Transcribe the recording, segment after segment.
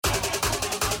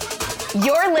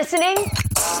You're listening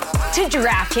to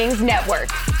DraftKings Network.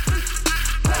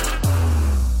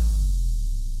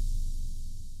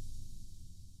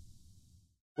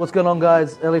 What's going on,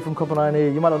 guys? Ellie from Copenhagen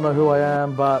here. You might not know who I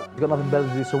am, but you've got nothing better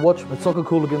to do. So watch the Soccer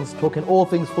Cooligans, talking all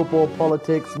things football,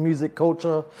 politics, music,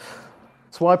 culture.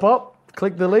 Swipe up,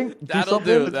 click the link, That'll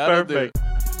do. That'll perfect.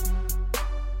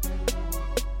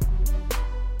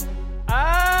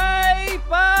 Ay,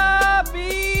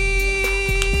 papi!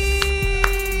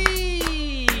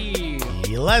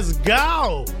 Let's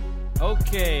go!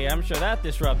 Okay, I'm sure that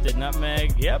disrupted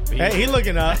Nutmeg. Yep. Hey, he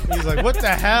looking up. He's like, what the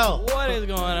hell? What is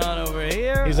going on over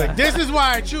here? He's like, this is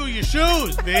why I chew your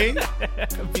shoes, B.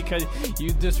 Because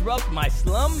you disrupt my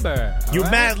slumber. You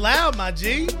right? Mad loud, my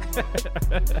G.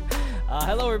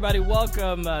 Hello, everybody.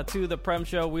 Welcome to the PREM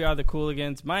show. We are the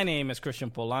Cooligans. My name is Christian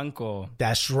Polanco.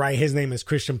 That's right. His name is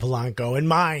Christian Polanco, and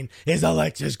mine is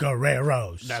Alexis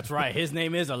Guerreros. That's right. His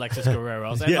name is Alexis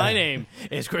Guerreros, and my name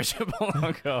is Christian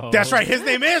Polanco. That's right. His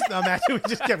name is... No, we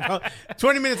just kept going.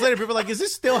 20 minutes later, people are like, is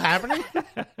this still happening?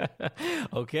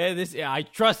 Okay, I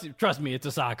trust me, it's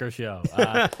a soccer show.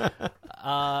 That's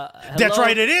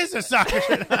right, it is a soccer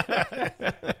show.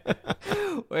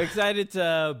 We're excited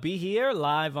to be here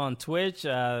live on Twitch,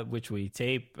 which we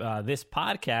tape this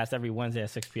podcast every Wednesday at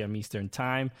 6 p.m. Eastern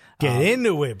Time. Get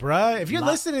into it, bro. If you're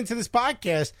listening to this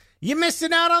podcast, you're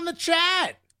missing out on the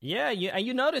chat. Yeah,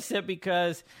 you notice it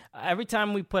because every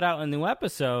time we put out a new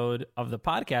episode of the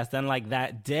podcast, then like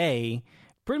that day,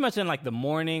 pretty much in like the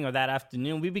morning or that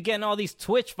afternoon, we be getting all these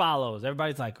Twitch follows.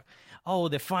 Everybody's like, "Oh,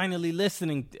 they're finally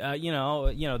listening."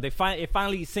 It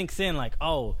finally sinks in. Like,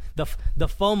 oh, the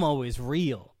FOMO is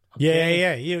real. Okay?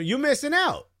 Yeah. You missing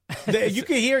out. You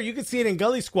can see it in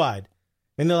Gully Squad,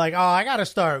 and they're like, "Oh, I got to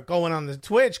start going on the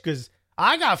Twitch because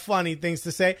I got funny things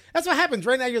to say." That's what happens.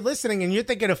 Right now you're listening and you're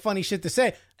thinking of funny shit to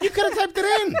say. You could have typed it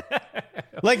in.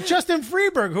 Like Justin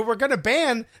Freeberg, who we're going to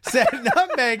ban, said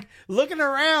Nutmeg looking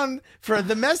around for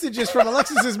the messages from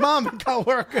Alexis's mom and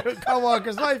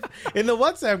co-worker's wife in the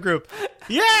WhatsApp group.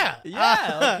 Yeah.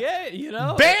 Okay.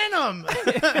 Ban them.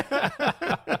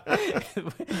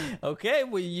 Okay.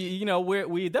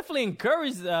 We definitely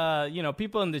encourage,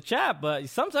 people in the chat, but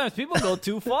sometimes people go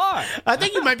too far. I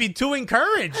think you might be too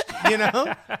encouraged,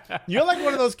 You're like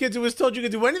one of those kids who was told you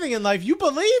could do anything in life. You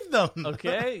believe them.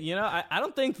 Okay. I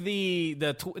don't think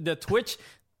the Twitch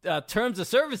terms of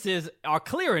services are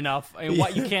clear enough in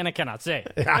what you can and cannot say.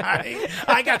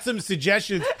 I got some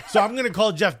suggestions, so I'm going to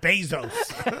call Jeff Bezos.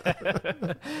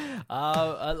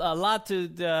 A lot to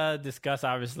discuss,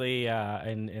 obviously,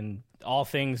 in all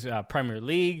things Premier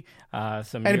League. By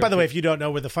the way, if you don't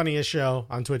know, we're the funniest show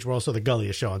on Twitch. We're also the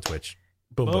gulliest show on Twitch.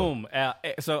 Boom.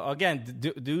 So again,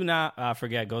 do not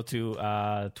forget, go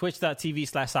to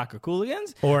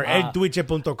twitch.tv/soccercooligans or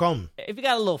eltwitche.com. If you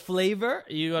got a little flavor,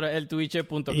 you go to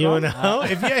eltwitche.com.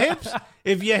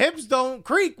 If your hips don't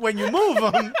creak when you move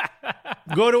them,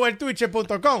 go to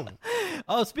eltwitche.com.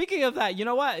 Oh, speaking of that, you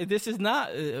know what? This is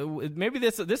not. Maybe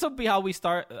this will be how we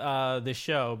start the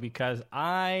show, because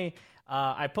I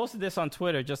posted this on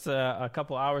Twitter just a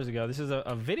couple hours ago. This is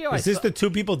a video. Is this the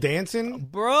two people dancing,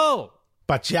 bro?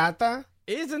 Bachata?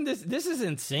 This is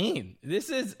insane.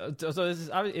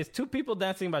 It's two people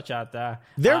dancing bachata.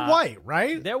 They're white,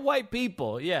 right? They're white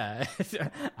people, yeah.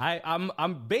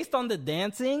 I'm based on the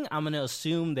dancing, I'm gonna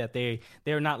assume that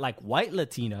they're not like white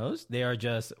Latinos. They are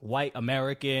just white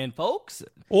American folks.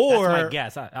 Or that's my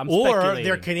guess. I'm or speculating.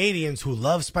 They're Canadians who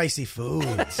love spicy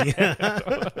foods.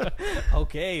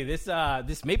 Okay,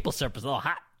 this maple syrup is a little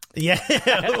hot. Yeah,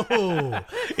 ooh,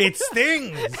 it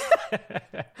stings.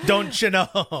 Don't you know?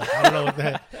 I don't know what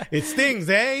that. It stings,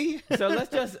 eh? So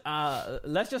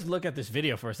let's just look at this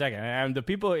video for a second. And the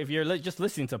people, if you're just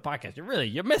listening to a podcast,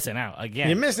 you're missing out again.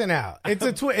 You're missing out. It's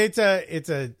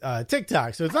a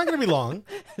TikTok, so it's not going to be long.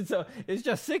 So it's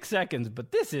just 6 seconds,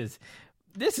 but this is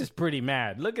pretty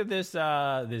mad. Look at this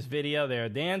video. They're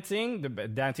dancing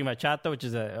bachata, which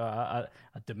is a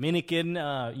Dominican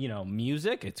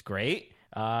music. It's great.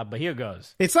 But here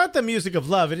goes. It's not the music of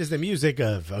love. It is the music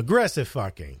of aggressive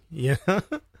fucking. Yeah.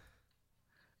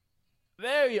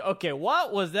 Okay,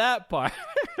 what was that part?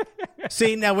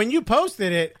 See, now when you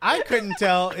posted it, I couldn't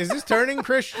tell, is this turning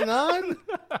Christian on?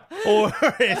 Or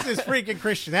is this freaking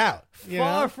Christian out?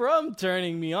 Far from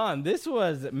turning me on. This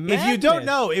was madness. If you don't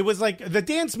know, it was like the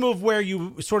dance move where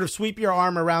you sort of sweep your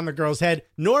arm around the girl's head.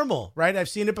 Normal, right? I've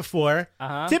seen it before.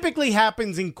 Uh-huh. Typically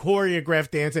happens in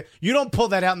choreographed dancing. You don't pull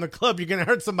that out in the club. You're going to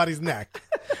hurt somebody's neck.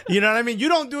 You know what I mean? You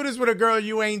don't do this with a girl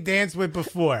you ain't danced with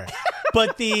before.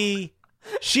 But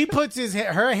she puts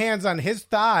her hands on his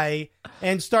thigh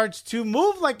and starts to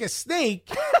move like a snake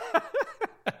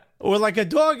or like a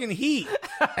dog in heat.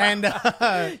 And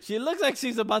She looks like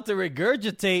she's about to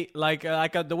regurgitate,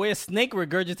 the way a snake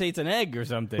regurgitates an egg or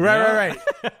something. right.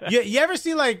 You ever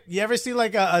see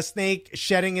like a snake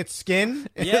shedding its skin?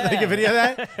 Yeah. Like a video of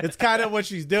that? It's kind of what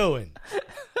she's doing.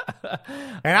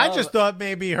 And I just thought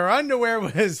maybe her underwear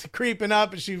was creeping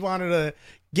up and she wanted to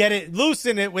get it,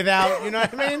 loosen it without, you know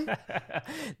what I mean?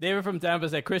 David from Tampa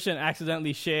said Christian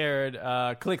accidentally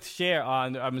clicked share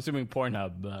on, I'm assuming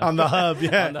Pornhub. On the hub,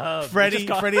 yeah. On the hub. Freddie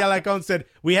Alacon said,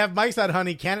 we have mics on,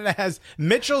 honey. Canada has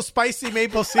Mitchell spicy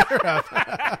maple syrup.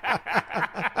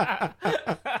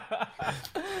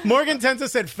 Morgan Tensa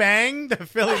said Fang, the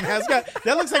Philly mascot.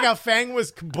 That looks like how Fang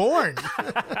was born.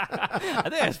 I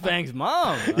think that's Fang's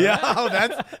mom.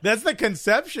 Yeah, that's the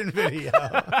conception video.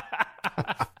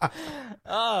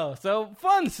 Oh, so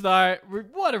fun start.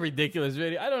 What a ridiculous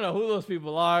video. I don't know who those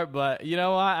people are, but you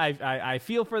know what? I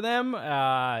feel for them.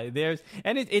 It's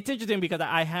interesting because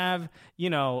I have,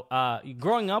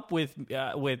 growing up with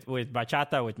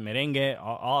bachata, with merengue,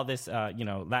 all this,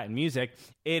 Latin music.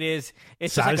 It's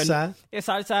salsa. It's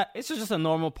salsa. It's just a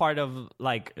normal part of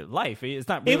like life. It's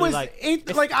not really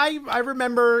I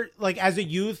remember like as a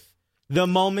youth, the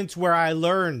moments where I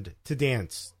learned to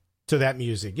dance to that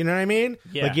music. You know what I mean?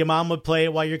 Yeah. Like your mom would play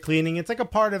it while you're cleaning. It's like a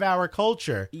part of our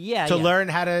culture. Yeah. To learn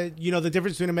how to, the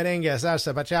difference between a merengue,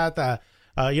 salsa, bachata,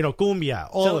 cumbia,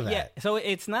 all of that. Yeah. So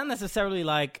it's not necessarily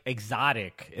like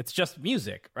exotic. It's just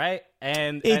music, right?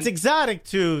 And it's exotic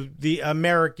to the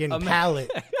American palate,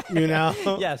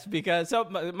 Yes, because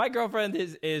my girlfriend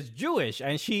is Jewish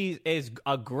and she is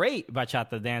a great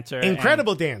bachata dancer.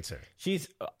 Incredible dancer. She's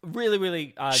really,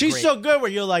 really she's great. so good where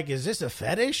you're like, is this a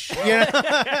fetish? Yeah,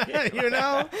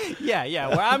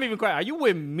 Where I'm even crying. Are you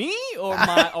with me or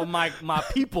my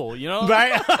people,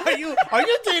 Right? Are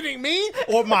you dating me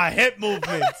or my hip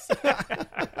movements?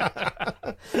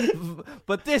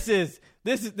 But this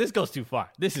goes too far.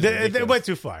 They went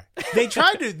too far. They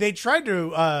tried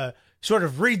to sort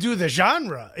of redo the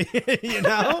genre,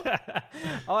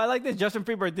 Oh, I like this. Justin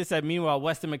Freeberg did that. Meanwhile,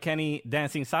 Weston McKennie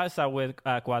dancing salsa with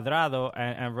Cuadrado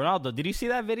and Ronaldo. Did you see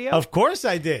that video? Of course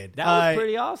I did. That was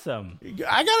pretty awesome.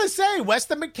 I gotta say,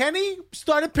 Weston McKennie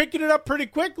started picking it up pretty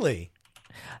quickly.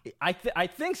 I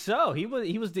think so. He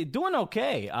was doing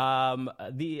okay. And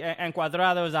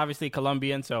Cuadrado is obviously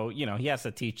Colombian, so he has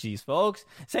to teach these folks.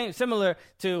 Similar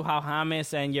to how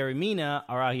James and Yeremina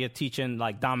are out here teaching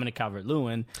like Dominic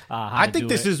Calvert-Lewin. I think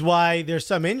this is why there's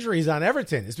some injuries on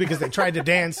Everton. It's because they tried to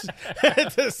dance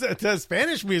to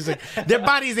Spanish music. Their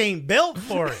bodies ain't built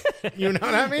for it. You know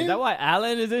what I mean? Is that why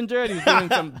Alan is injured? He's doing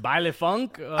some baile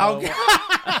funk.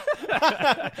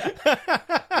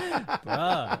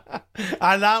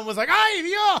 Alan was like, "Ay,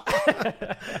 Dios!"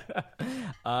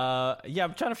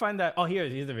 I'm trying to find that. Oh,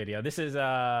 here's the video. This is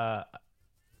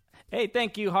hey,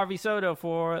 thank you, Harvey Soto,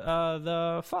 for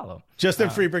the follow. Justin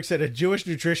Freeberg said, "A Jewish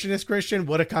nutritionist, Christian?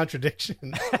 What a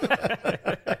contradiction!"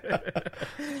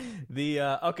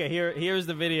 Here's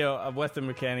the video of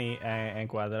Weston McKennie and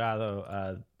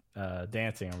Cuadrado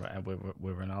dancing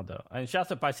with Ronaldo. And shouts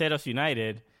to Paiseros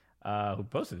United, who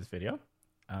posted this video.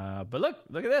 But look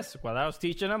at this. While I was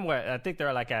teaching them, I think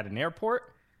they're like at an airport.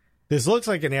 This looks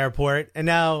like an airport. And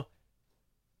now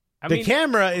the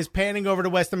camera is panning over to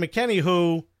Weston McKennie,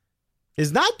 who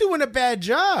is not doing a bad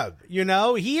job.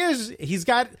 He's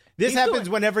got... This happens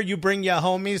whenever you bring your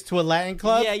homies to a Latin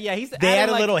club. Yeah. They add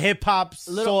a little hip-hop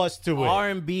sauce to it.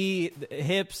 R&B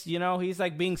hips, He's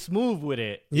like being smooth with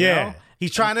it. Yeah.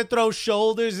 He's trying to throw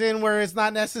shoulders in where it's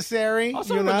not necessary.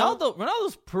 Also,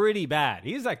 Ronaldo's pretty bad.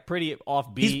 He's like pretty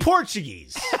offbeat. He's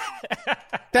Portuguese.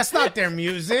 That's not their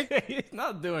music. He's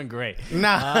not doing great.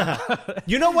 Nah.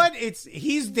 You know what?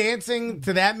 He's dancing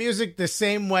to that music the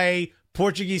same way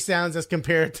Portuguese sounds as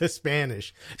compared to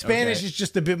Spanish. Spanish is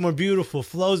just a bit more beautiful,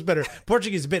 flows better.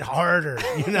 Portuguese is a bit harder.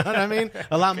 You know what I mean?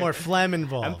 A lot more phlegm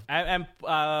involved. And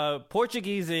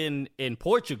Portuguese in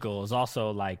Portugal is also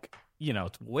like,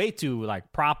 it's way too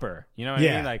like proper. You know what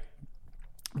I mean? Like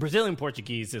Brazilian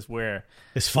Portuguese is where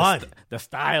it's fun. The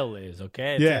style is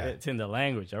okay. It's in the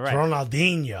language. All right,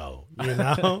 Ronaldinho.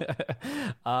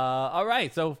 All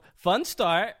right. So fun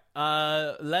start.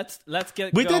 Let's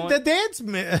get. We going. did the dance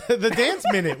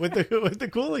minute with the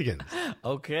Cooligans.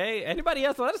 Okay. Anybody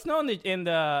else? Let us know in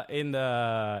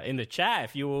the chat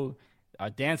if you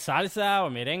dance salsa or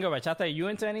merengue or bachata. Are you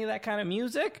into any of that kind of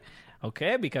music?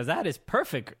 Okay, because that is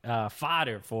perfect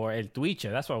fodder for El Tuiche.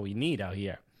 That's what we need out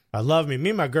here. I love me. Me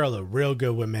and my girl are real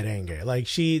good with merengue. Like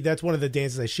that's one of the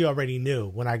dances that she already knew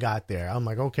when I got there. I'm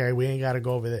like, okay, we ain't got to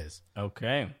go over this.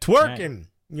 Okay. Twerking.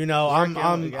 You know,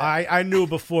 I knew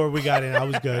before we got in. I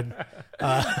was good.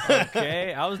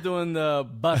 Okay, I was doing the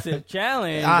Bust It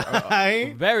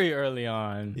Challenge very early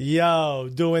on. Yo,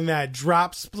 doing that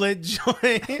drop split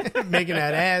joint, making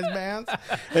that ass bounce.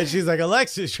 And she's like,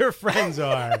 Alexis, your friends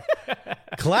are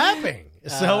clapping.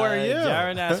 So are you.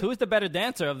 Jaron asks, who's the better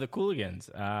dancer of the Cooligans?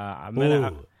 That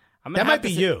might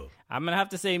be you. I'm going to have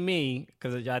to say me,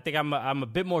 because I think I'm a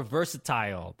bit more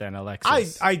versatile than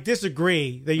Alexis. I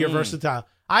disagree that you're versatile.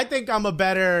 I think I'm a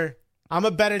better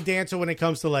dancer when it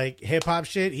comes to like hip hop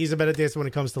shit. He's a better dancer when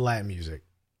it comes to Latin music.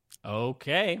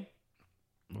 Okay.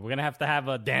 We're going to have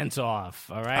a dance off,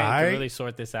 all right? To really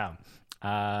sort this out.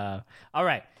 All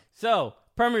right. So,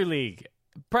 Premier League.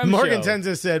 Morgan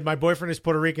Tenza said, "My boyfriend is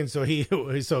Puerto Rican, so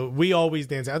we always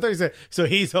dance." I thought he said, "So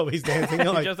he's always dancing."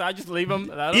 Like, I just leave him.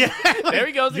 Yeah, like, there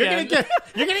he goes again.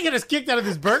 You're gonna get us kicked out of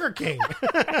this Burger King.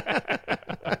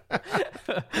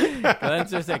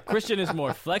 Tenza said, "Christian is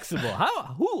more flexible."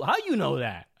 How you know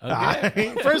that?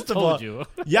 Okay. First of all, you.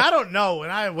 Y'all don't know when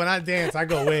I dance, I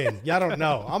go in. Y'all don't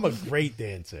know. I'm a great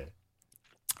dancer.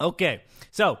 Okay,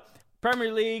 so.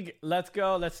 Premier League, let's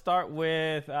go. Let's start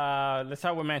with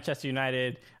Manchester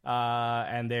United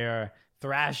and their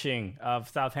thrashing of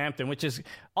Southampton, which is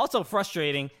also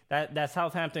frustrating that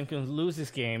Southampton can lose this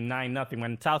game 9-0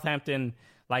 when Southampton,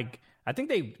 like, I think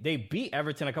they beat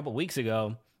Everton a couple weeks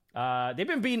ago.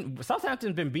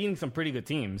 Southampton's been beating some pretty good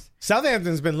teams.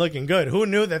 Southampton's been looking good. Who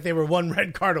knew that they were one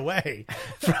red card away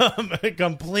from a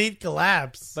complete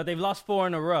collapse? But they've lost 4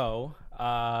 in a row.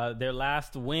 Their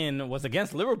last win was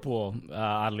against Liverpool,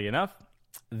 oddly enough.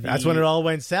 That's when it all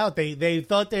went south. They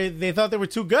thought they were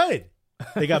too good.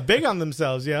 They got big on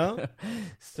themselves, yo.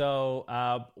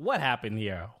 So, what happened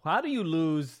here? How do you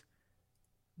lose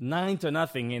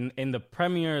 9-0 in the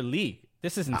Premier League?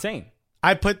 This is insane.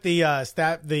 I put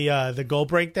the goal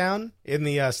breakdown in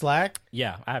the Slack.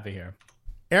 Yeah, I have it here.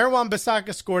 Aaron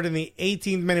Wan-Bissaka scored in the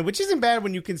 18th minute, which isn't bad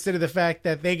when you consider the fact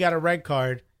that they got a red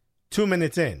card 2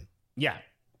 minutes in. Yeah.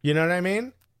 You know what I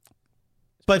mean?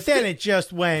 But then it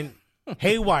just went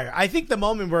haywire. I think the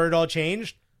moment where it all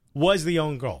changed was the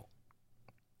own goal.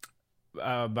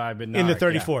 By Bernard, in the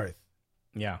 34th.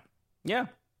 Yeah.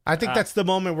 I think that's the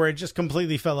moment where it just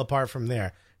completely fell apart from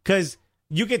there. Because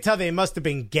you could tell they must have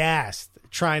been gassed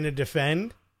trying to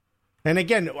defend. And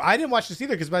again, I didn't watch this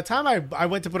either because by the time I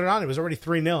went to put it on, it was already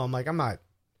 3-0. I'm like, I'm not.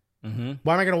 Mm-hmm.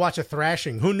 Why am I going to watch a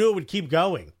thrashing? Who knew it would keep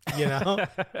going? You know?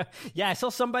 Yeah, I saw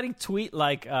somebody tweet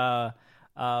like at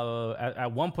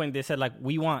one point they said like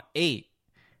we want 8,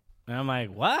 and I'm like,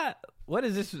 what? What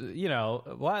is this? You know,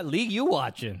 what league you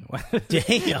watching?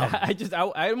 Damn! I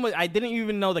didn't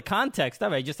even know the context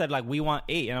of it. I just said like we want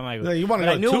 8, and I'm like, no, you want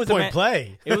to know 2-point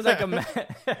play? It was like a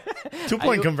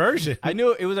 2-point conversion. I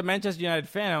knew it was a Manchester United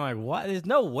fan. I'm like, what? There's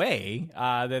no way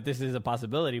that this is a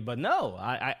possibility. But no,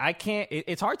 I can't.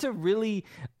 It's hard to really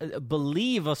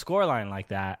believe a scoreline like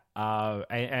that.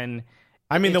 And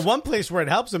I mean, the one place where it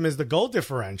helps them is the goal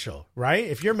differential, right?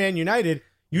 If you're Man United,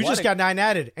 you just got 9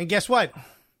 added, and guess what?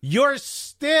 You're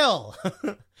still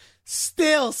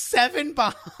 7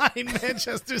 behind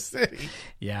Manchester City.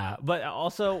 Yeah, but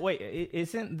also, wait,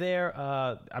 isn't there?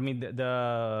 I mean,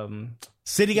 the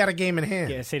City got a game in hand.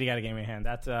 Yeah, City got a game in hand.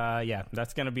 That's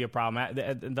that's going to be a problem.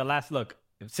 The last look,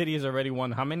 City has already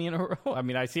won how many in a row? I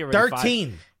mean, I see already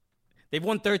 13. 5. They've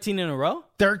won 13 in a row?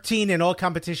 13 in all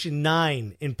competition,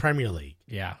 9 in Premier League.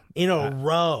 Yeah. In a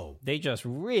row. They just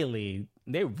really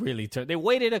took. They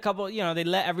waited a couple, they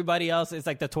let everybody else. It's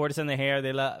like the tortoise and the hare.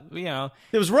 They let,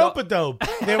 It was rope-a-dope.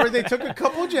 They took a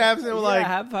couple jabs and they were like,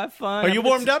 have fun. Are you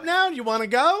warmed up now? Do you want to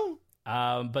go?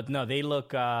 But no, they look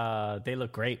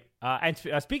great. And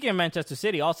speaking of Manchester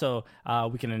City, also,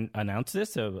 we can announce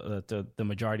this to the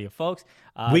majority of folks.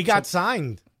 We got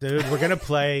signed, dude. We're going to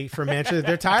play for Manchester.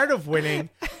 They're tired of winning.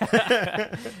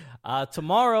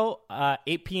 Tomorrow,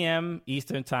 8 p.m.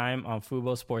 Eastern Time on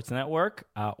Fubo Sports Network,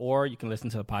 or you can listen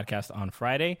to the podcast on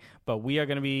Friday. But we are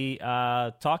going to be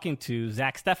talking to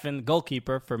Zach Steffen,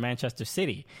 goalkeeper for Manchester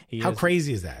City. How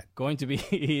crazy is that?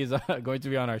 He is going to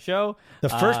be on our show. The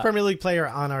first Premier League player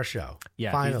on our show.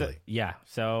 Yeah, finally.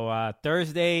 So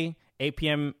Thursday, 8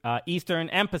 p.m. Eastern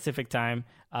and Pacific Time.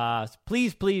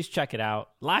 Please check it out.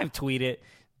 Live tweet it.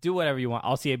 Do whatever you want.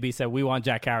 LCAB said, we want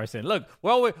Jack Harrison. Look,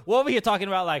 we're over here talking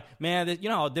about like, man, you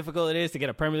know how difficult it is to get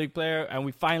a Premier League player, and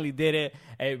we finally did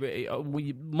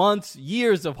it. Months,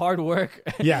 years of hard work.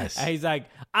 Yes. And he's like,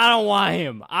 I don't want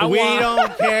him. We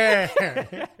don't care.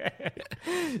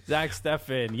 Zach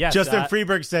Steffen. Yes. Justin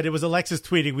Freeberg said it was Alexis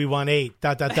tweeting, we want 8, ...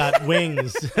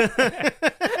 wings.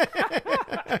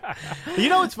 You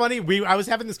know what's funny? I was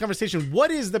having this conversation. What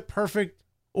is the perfect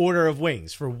order of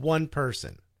wings for one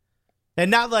person? And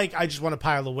not like, I just want a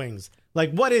pile of wings. Like,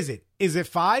 what is it? Is it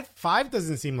 5? 5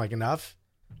 doesn't seem like enough.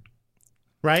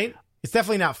 Right? It's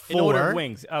definitely not 4. In order of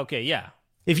wings. Okay, yeah.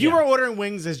 If you were ordering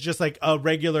wings as just like a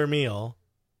regular meal.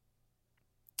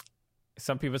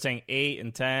 Some people are saying 8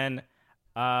 and 10.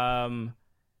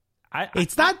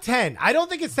 It's not 10. I don't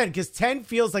think it's 10 because 10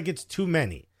 feels like it's too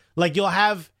many. Like you'll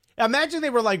have, imagine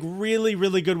they were like really,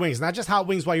 really good wings, not just hot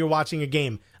wings while you're watching a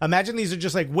game. Imagine these are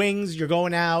just like wings. You're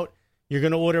going out. You're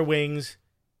going to order wings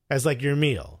as like your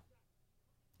meal.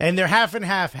 And they're half and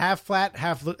half flat,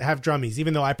 half drummies,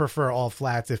 even though I prefer all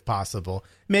flats if possible.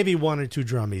 Maybe 1 or 2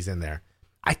 drummies in there.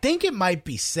 I think it might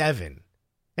be 7.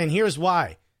 And here's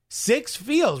why. 6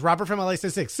 feels, Robert from LA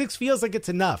says 6. 6 feels like it's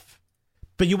enough.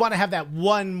 But you want to have that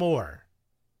one more.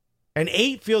 And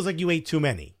 8 feels like you ate too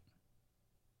many.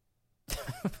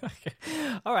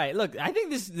 All right, look, I think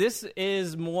this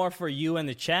is more for you in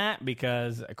the chat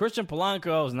because Christian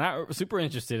Polanco is not super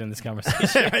interested in this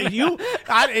conversation.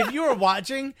 If you were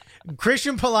watching,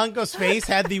 Christian Polanco's face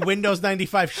had the Windows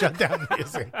 95 shutdown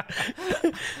music.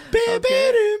 I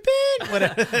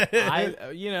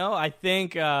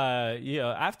think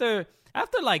after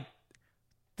like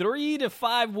 3 to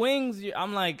 5 wings,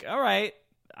 I'm like, all right,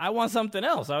 I want something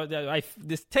else.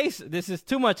 This is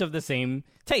too much of the same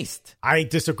taste. I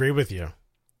disagree with you.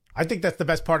 I think that's the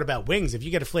best part about wings. If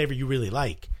you get a flavor you really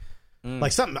like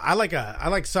something, I like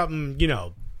something,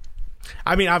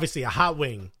 I mean, obviously a hot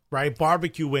wing, right?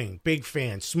 Barbecue wing, big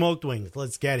fan, smoked wings.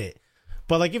 Let's get it.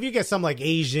 But like, if you get some like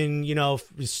Asian,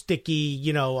 sticky,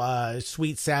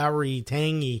 sweet, soury,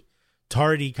 tangy,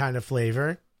 tarty kind of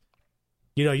flavor,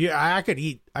 I could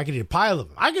eat a pile of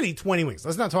them. I could eat 20 wings.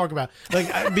 Let's not talk about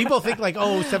like people think like,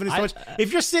 oh, 7 is so much.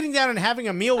 If you're sitting down and having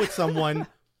a meal with someone,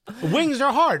 wings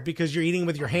are hard because you're eating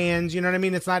with your hands. You know what I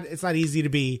mean? It's not easy to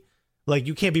be like,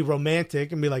 you can't be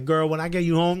romantic and be like, girl, when I get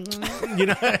you home, right?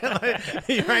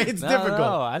 It's difficult.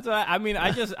 No. That's why,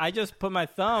 I just put my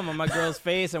thumb on my girl's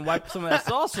face and wipe some of that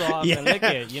sauce off and lick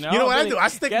it. You know what I do? I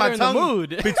stick my tongue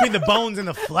between the bones and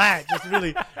the flat. Just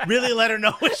really, really let her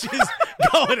know what she's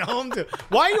going home to.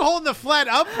 Why are you holding the flat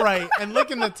upright and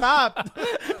licking the top?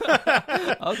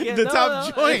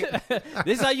 Top joint.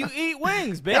 This is how you eat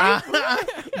wings, baby.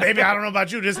 Baby, I don't know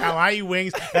about you. This is how I eat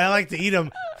wings, and I like to eat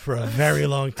them for a very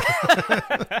long time.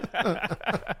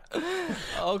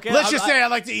 Okay. Let's just say I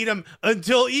like to eat them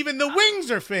until even the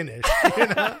wings are finished.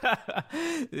 I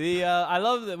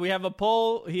love that we have a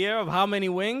poll here of how many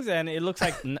wings, and it looks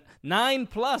like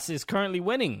 9+ is currently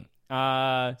winning.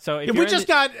 So if we just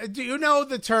do you know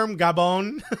the term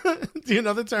Gabon? Do you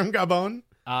know the term Gabon?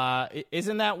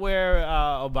 Isn't that where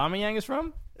Aubameyang is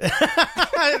from?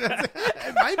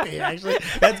 It might be, actually.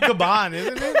 That's Gabon,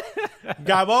 isn't it?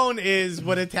 Gabon is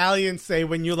what Italians say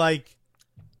when you like,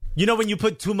 when you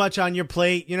put too much on your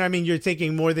plate, you know what I mean? You're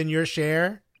taking more than your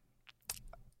share.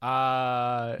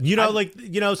 Someone who's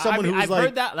I've like,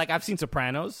 heard that. Like, I've seen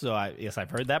Sopranos, so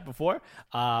I've heard that before.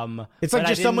 It's like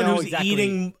just someone who's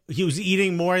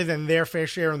eating more than their fair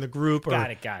share in the group. Or,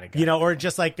 got it. Or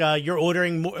just like you're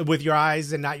ordering more with your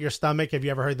eyes and not your stomach. Have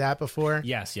you ever heard that before?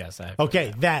 Yes.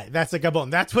 Okay, that's a Gabon.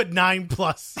 That's what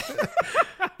 9+.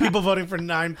 People voting for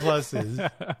 9+ is.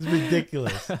 It's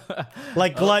ridiculous.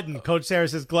 Like glutton. Coach Sarah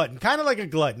says glutton. Kind of like a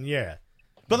glutton, yeah.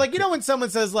 But like, when someone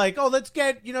says like, oh, let's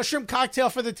get, shrimp cocktail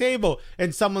for the table,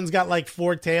 and someone's got like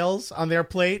 4 tails on their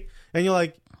plate, and you're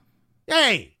like,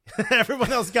 hey,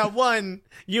 everyone else got 1,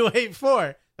 you ate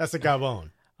 4. That's a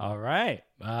Gabon. All right.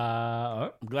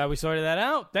 I'm glad we sorted that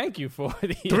out. Thank you for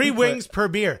the 3 input. wings per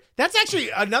beer. That's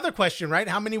actually another question, right?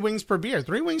 How many wings per beer?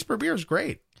 3 wings per beer is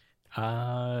great.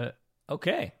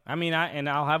 Okay. I mean,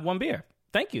 I'll have 1 beer.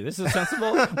 Thank you. This is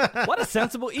sensible. What a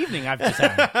sensible evening I've just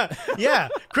had. Yeah.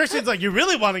 Christian's like, you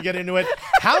really want to get into it.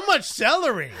 How much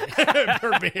celery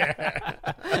per beer?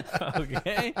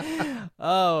 Okay.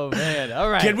 Oh, man. All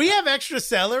right. Can we have extra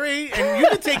celery? And you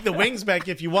can take the wings back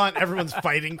if you want. Everyone's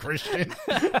fighting Christian.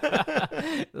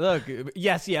 Look,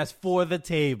 yes, for the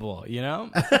table, You can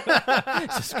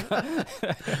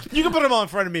put them all in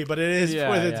front of me, but it is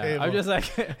for the table. I'm just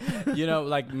like,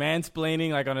 like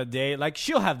mansplaining, like on a date. Like,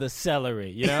 she'll have the celery.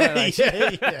 Like,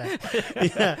 yeah.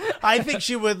 I think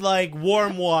she would like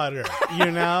warm water,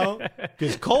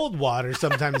 because cold water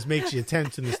sometimes makes you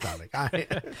tense in the stomach.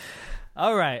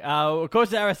 All right. Coach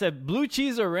Sarah said blue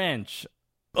cheese or ranch?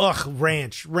 Ugh,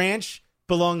 ranch. Ranch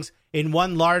belongs in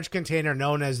one large container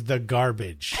known as the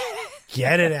garbage.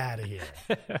 Get it out of here.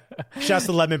 Shouts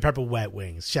to lemon pepper wet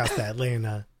wings. Shouts to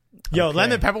Atlanta. Yo, okay.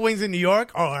 Lemon pepper wings in New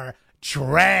York are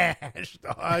trash,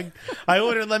 dog. I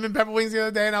ordered lemon pepper wings the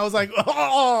other day and I was like,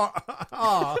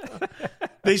 oh.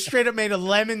 They straight up made a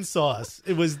lemon sauce.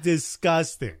 It was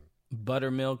disgusting.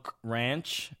 buttermilk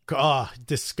ranch. Oh,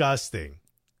 disgusting.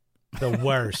 The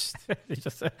worst.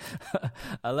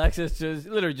 Alexis just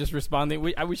literally just responding.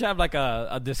 We should have like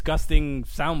a disgusting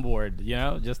soundboard,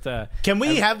 just Can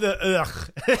we have the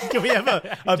ugh? Can we have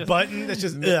a button that's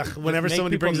just ugh whenever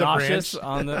somebody brings up ranch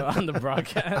on the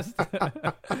broadcast?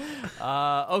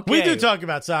 Okay. We do talk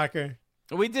about soccer.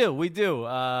 We do.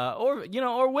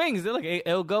 Or wings. Look,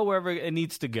 it'll go wherever it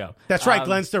needs to go. That's right,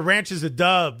 Glenster. Ranch is a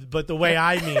dub, but the way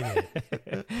I mean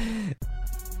it.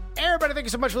 Hey, everybody, thank you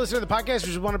so much for listening to the podcast. We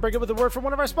just want to break up with a word from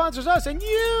one of our sponsors, us and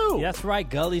you. That's right,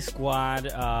 Gully Squad.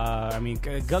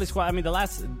 Gully Squad.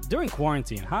 During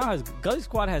quarantine, Gully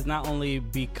Squad has not only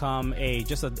become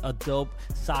just a dope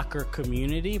soccer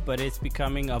community, but it's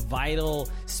becoming a vital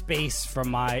space for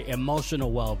my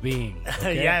emotional well-being.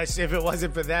 Okay? Yes, if it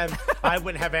wasn't for them, I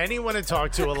wouldn't have anyone to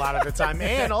talk to a lot of the time,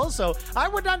 and also I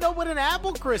would not know what an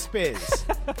apple crisp is.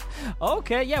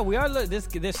 Okay, yeah, we are.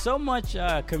 There's so much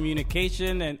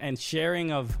communication and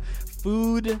sharing of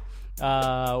food.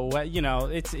 That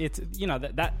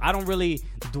I don't really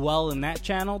dwell in that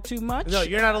channel too much. No,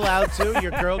 you're not allowed to.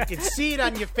 Your girl can see it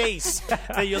on your face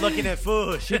that you're looking at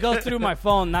food. She goes through my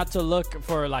phone not to look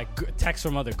for like texts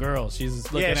from other girls.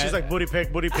 She's looking she's like booty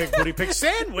pick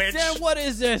sandwich. Damn, what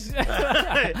is this?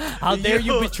 How dare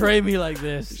you betray me like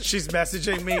this? She's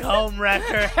messaging me home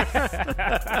wrecker.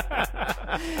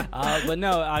 But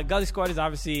no, Gully Squad is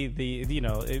obviously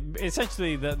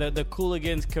essentially the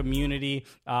Cooligans community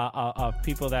of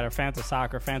people that are fans of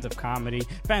soccer, fans of comedy,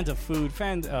 fans of food,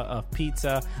 fans of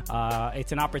pizza.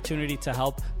 It's an opportunity to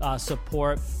help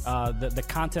support the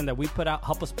content that we put out,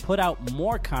 help us put out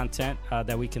more content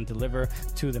that we can deliver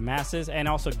to the masses, and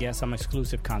also get some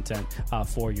exclusive content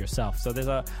for yourself. So there's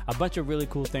a bunch of really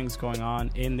cool things going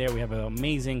on in there. We have an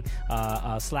amazing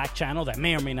Slack channel that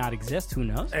may or may not exist. Who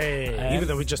knows? Hey, even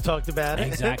though we just talked about it.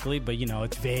 Exactly, but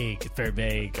it's vague. It's very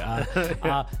vague.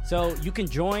 So you can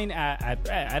join at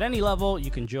any level.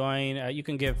 You can join. You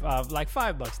can give like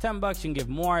 $5, $10. You can give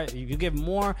more. If you give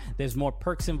more, there's more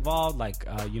perks involved, like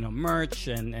merch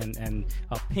and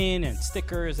a pin and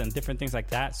stickers and different things like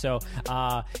that. So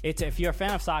if you're a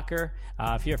fan of soccer,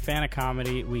 if you're a fan of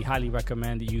comedy, we highly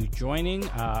recommend you joining.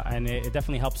 And it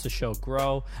definitely helps the show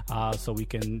grow. So we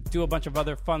can do a bunch of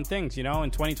other fun things. In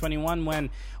 2021, when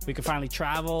we can finally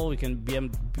travel, we can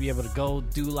be able to go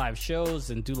do live shows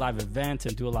and do live events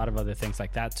and do a lot of other things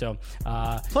like that. So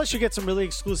plus you get some really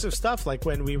exclusive stuff, like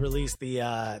when we release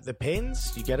the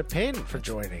pins, you get a pin for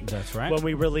joining. That's right. When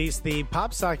we release the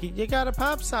pop socket, you got a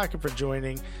pop socket for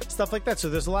joining, stuff like that. So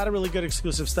there's a lot of really good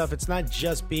exclusive stuff. It's not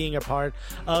just being a part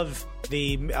of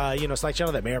the Slack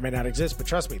channel that may or may not exist, but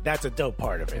trust me, that's a dope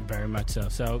part of it. Very much so.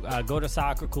 So go to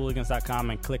soccercooligans.com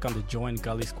and click on the Join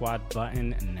Gully Squad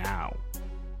button now.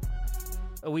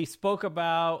 We spoke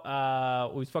about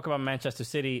Manchester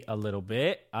City a little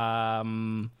bit. I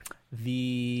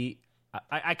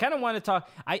kind of want to talk.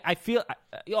 I feel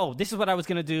this is what I was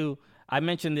gonna do. I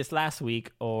mentioned this last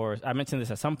week, or I mentioned this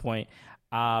at some point.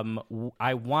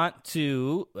 I want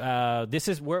to.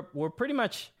 We're pretty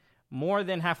much more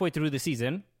than halfway through the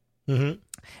season. Mm-hmm.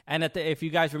 And if you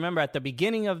guys remember, at the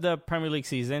beginning of the Premier League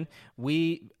season,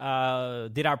 we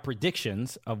did our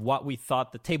predictions of what we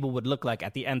thought the table would look like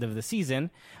at the end of the season.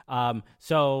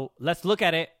 So let's look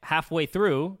at it halfway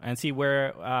through and see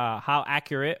how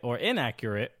accurate or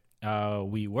inaccurate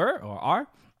we were or are.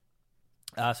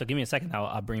 So give me a second.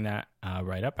 I'll bring that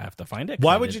right up. I have to find it.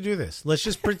 Why would you do this? Let's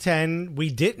just pretend we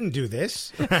didn't do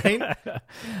this, right?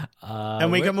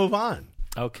 And we can move on.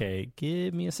 Okay,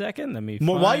 give me a second. Let me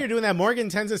While you're doing that, Morgan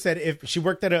Tenza said if she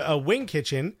worked at a wing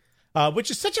kitchen,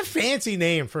 which is such a fancy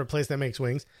name for a place that makes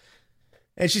wings,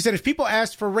 and she said if people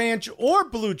asked for ranch or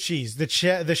blue cheese, the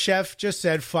chef just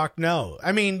said, fuck no.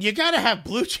 I mean, you got to have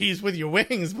blue cheese with your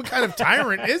wings. What kind of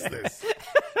tyrant is this?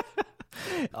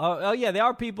 Oh yeah, there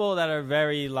are people that are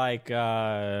very like,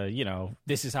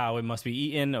 this is how it must be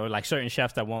eaten, or like certain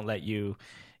chefs that won't let you.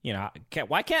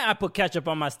 Why can't I put ketchup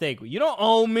on my steak? You don't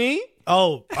owe me.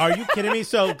 Oh, are you kidding me?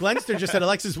 So Glenster just said,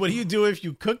 Alexis, what do you do if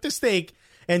you cook the steak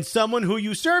and someone who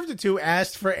you served it to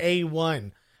asked for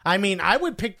A1? I mean, I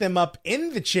would pick them up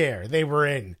in the chair they were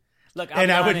in. Look,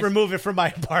 and I would remove it from my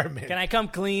apartment. Can I come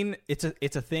clean? It's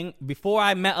a thing. Before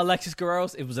I met Alexis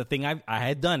Guerreros, it was a thing I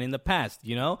had done in the past.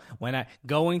 When I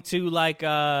going to like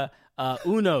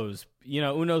Uno's,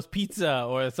 Uno's Pizza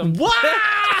or something. What?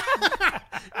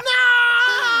 No.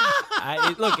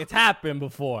 Look, it's happened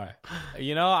before.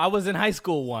 I was in high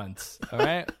school once. All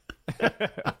right.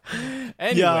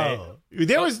 Anyway,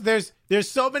 there's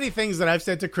so many things that I've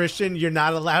said to Christian. You're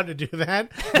not allowed to do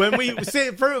that when we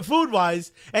say for food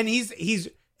wise, and he's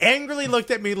angrily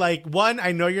looked at me like, one,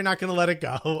 I know you're not going to let it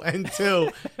go. And two,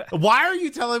 why are you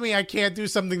telling me I can't do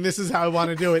something? This is how I want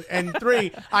to do it. And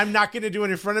three, I'm not going to do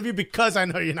it in front of you because I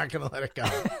know you're not going to let it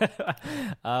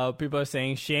go. People are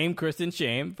saying shame, Kristen,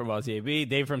 shame from LCAB.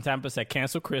 Dave from Tampa said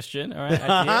cancel Christian. All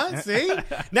right. See?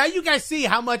 Now you guys see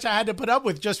how much I had to put up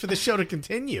with just for the show to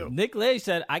continue. Nick Lay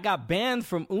said, I got banned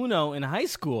from Uno in high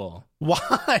school.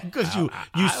 Why? Because you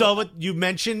saw what you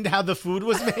mentioned how the food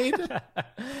was made?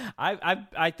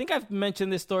 I think I've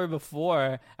mentioned this story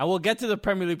before. I will get to the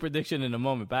Premier League prediction in a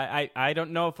moment, but I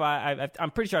don't know if I'm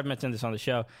pretty sure I've mentioned this on the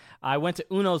show. I went to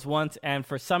Uno's once, and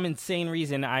for some insane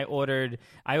reason, I ordered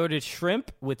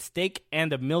shrimp with steak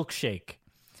and a milkshake.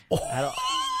 I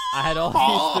had all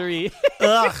these three.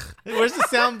 Ugh, where's the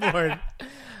soundboard?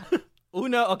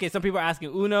 Uno, okay, some people are asking,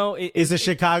 Uno is a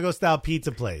Chicago-style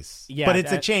pizza place. Yeah, but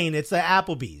it's a chain. It's the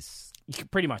Applebee's.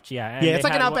 Pretty much, yeah. And yeah, it's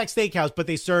like an Outback Steakhouse, but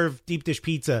they serve deep dish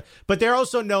pizza. But they're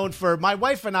also known for, my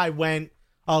wife and I went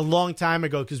a long time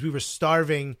ago because we were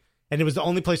starving, and it was the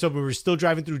only place open. We were still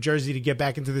driving through Jersey to get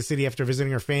back into the city after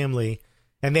visiting our family,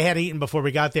 and they had eaten before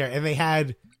we got there, and they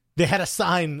had a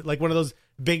sign, like one of those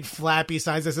big flappy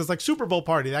signs that says like Super Bowl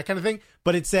party, that kind of thing,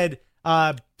 but it said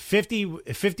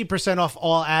 50% off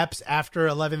all apps after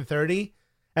 11:30,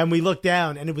 and we looked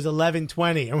down and it was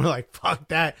 11:20, and we're like, fuck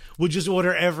that, we'll just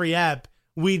order every app.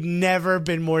 We'd never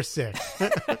been more sick.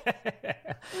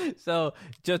 So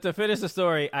just to finish the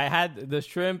story, I had the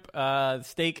shrimp,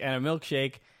 steak, and a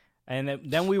milkshake, and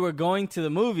then we were going to the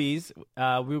movies. We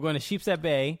were going to Sheepshead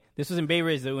Bay. This was in Bay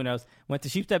Ridge, the Unos. Went to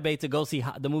Sheepshead Bay to go see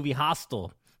the movie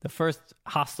Hostel, the first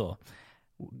Hostel.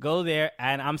 Go there,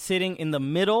 and I'm sitting in the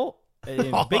middle.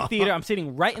 In a big theater, I'm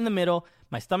sitting right in the middle.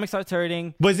 My stomach starts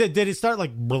hurting. Did it start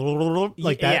like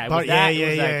that? Yeah, part? Yeah.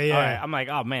 Yeah. All right. I'm like,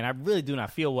 oh man, I really do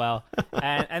not feel well.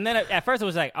 and then at first it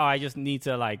was like, oh, I just need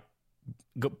to like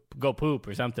go poop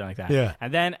or something like that. Yeah.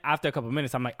 And then after a couple of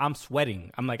minutes, I'm like, I'm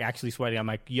sweating. I'm like actually sweating. I'm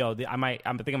like, yo, I think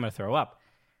I'm gonna throw up.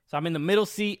 So I'm in the middle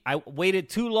seat. I waited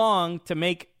too long to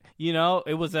make.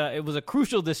 It was a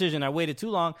crucial decision. I waited too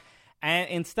long, and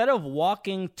instead of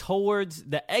walking towards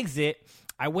the exit,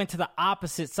 I went to the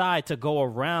opposite side to go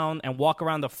around and walk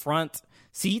around the front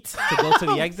seats to go to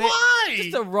the exit. Why?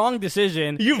 Just a wrong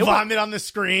decision. You vomit on the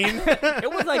screen. It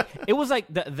was like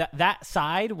that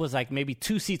side was like maybe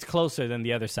 2 seats closer than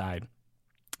the other side.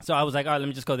 So I was like, all right, let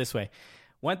me just go this way.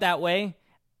 Went that way,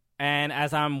 and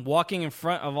as I'm walking in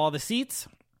front of all the seats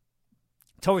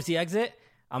towards the exit,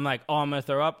 I'm like, oh, I'm gonna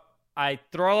throw up. I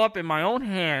throw up in my own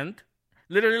hand.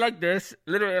 Literally like this,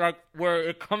 literally like where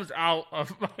it comes out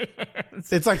of my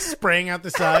hands. It's like spraying out the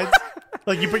sides.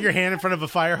 Like you put your hand in front of a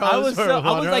fire hose.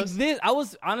 I was like this. I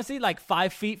was honestly like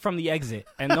 5 feet from the exit,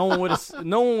 and no one would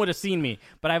have seen me.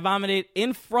 But I vomited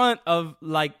in front of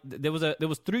like there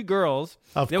was 3 girls.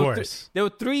 Of course, there were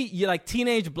 3 like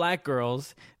teenage black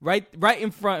girls right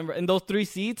in front in those 3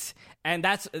 seats, and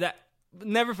that.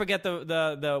 Never forget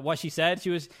the what she said.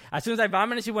 She was, as soon as I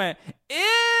vomited, she went,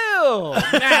 ew,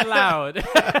 mad loud.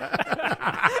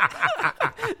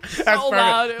 That's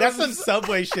loud. That's some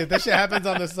Subway shit. That shit happens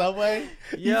on the Subway.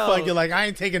 You fucking like, I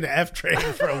ain't taking the F train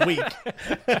for a week.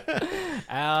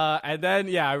 And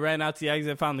then, I ran out to the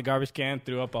exit, found the garbage can,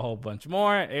 threw up a whole bunch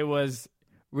more. It was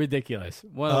ridiculous.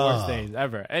 One of the worst days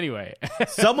ever. Anyway.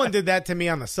 Someone did that to me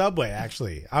on the subway,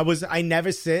 actually. I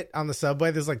never sit on the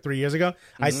subway. This is like 3 years ago.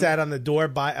 Mm-hmm. I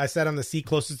sat on the seat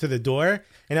closest to the door,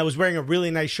 and I was wearing a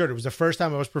really nice shirt. It was the first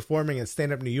time I was performing at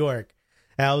Stand Up New York.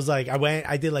 And I was like,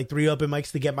 I did like 3 open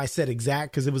mics to get my set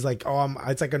exact, because it was like,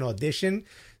 it's like an audition.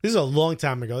 This is a long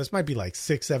time ago. This might be like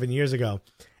 6-7 years ago.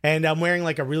 And I'm wearing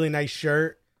like a really nice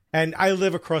shirt. And I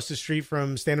live across the street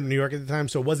from Stand Up New York at the time,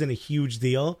 so it wasn't a huge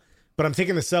deal. But I'm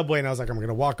taking the subway, and I was like, I'm going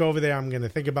to walk over there. I'm going to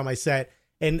think about my set.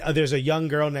 And there's a young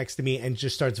girl next to me and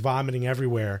just starts vomiting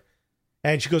everywhere.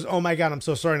 And she goes, oh, my God, I'm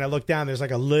so sorry. And I look down. There's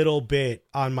like a little bit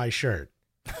on my shirt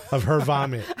of her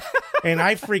vomit. And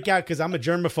I freak out because I'm a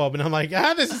germaphobe. And I'm like,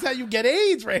 this is how you get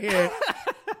AIDS right here.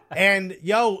 And,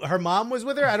 her mom was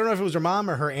with her. I don't know if it was her mom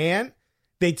or her aunt.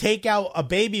 They take out a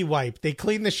baby wipe. They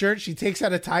clean the shirt. She takes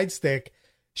out a Tide stick.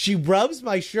 She rubs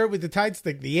my shirt with the Tide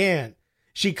stick, the aunt.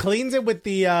 She cleans it with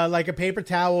the like a paper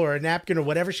towel or a napkin or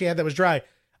whatever she had that was dry.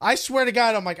 I swear to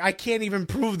God, I'm like, I can't even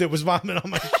prove there was vomit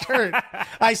on my shirt.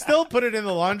 I still put it in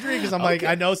the laundry because I'm like,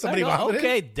 I know somebody vomited.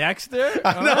 Okay, Dexter.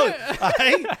 I know.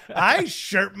 I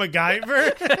shirt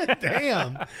MacGyver.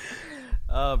 Damn.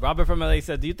 Robert from LA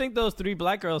said, "Do you think those 3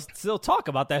 black girls still talk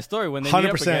about that story when they meet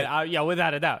up 100%. again?" Yeah,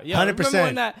 without a doubt. Yeah, 100%. Remember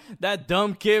when that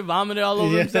dumb kid vomited all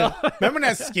over himself? Remember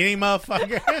that skinny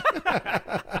motherfucker?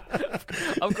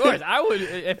 Of course, I would.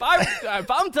 If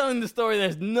I'm telling the story,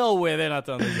 there's no way they're not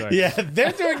telling the story. Yeah,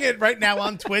 they're doing it right now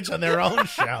on Twitch on their own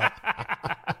show.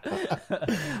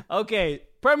 Okay,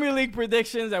 Premier League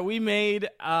predictions that we made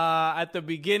at the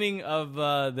beginning of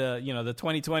the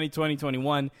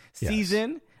 2020-2021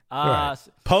 season. Right.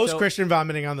 Post Christian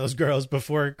vomiting on those girls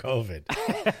before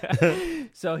COVID.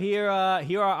 So here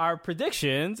are our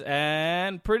predictions,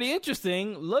 and pretty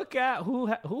interesting. Look at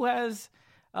who has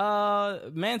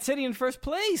Man City in first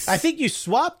place. I think you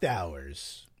swapped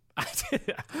ours.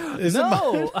 Isn't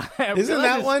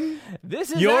that one?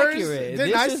 This is yours? accurate.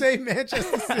 Didn't I say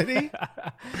Manchester City?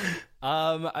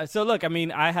 So look, I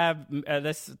mean, I have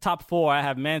this top 4. I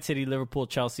have Man City, Liverpool,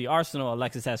 Chelsea, Arsenal.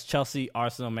 Alexis has Chelsea,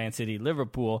 Arsenal, Man City,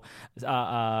 Liverpool,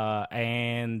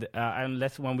 and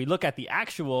when we look at the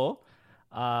actual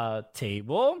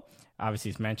table,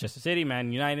 obviously it's Manchester City,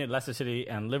 Man United, Leicester City,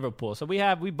 and Liverpool. So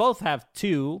we both have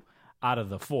 2 out of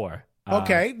the 4.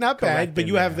 Okay, not bad, but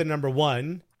you have the number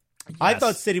 1. Yes. I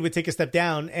thought City would take a step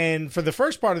down, and for the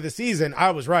first part of the season,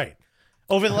 I was right.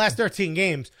 Over the last 13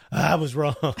 games, I was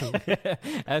wrong.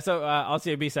 And so,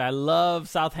 LCAB said, I love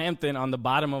Southampton on the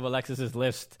bottom of Alexis's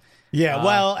list. Yeah,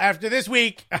 well, after this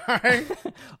week, all right.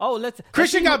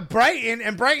 Christian got Brighton,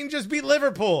 and Brighton just beat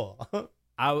Liverpool.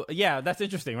 Yeah, that's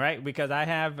interesting, right? Because I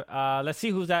have, let's see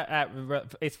who's at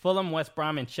it's Fulham, West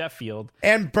Brom, and Sheffield.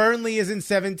 And Burnley is in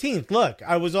 17th. Look,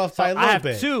 I was off by a little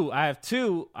bit. I have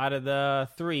 2 out of the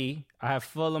 3. I have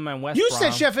Fulham and West Brom. You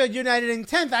said Sheffield United in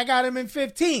 10th. I got him in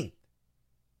 15th.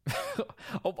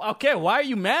 Okay, why are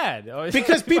you mad?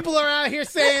 Because people are out here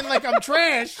saying like I'm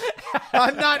trash.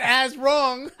 I'm not as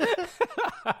wrong.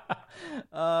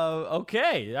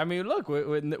 Okay. I mean, look,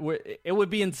 it would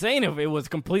be insane if it was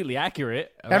completely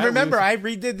accurate. And right? Remember, I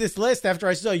redid this list after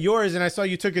I saw yours, and I saw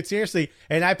you took it seriously,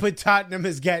 and I put Tottenham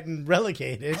as getting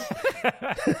relegated.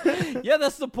 Yeah,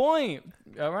 that's the point.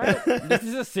 All right. This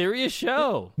is a serious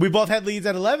show. We both had Leeds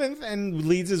at 11th, and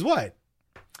Leeds is what?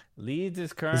 Leeds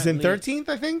is currently... in 13th,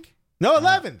 I think? No,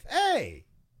 11th. Hey.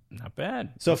 Not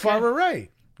bad. So far, we're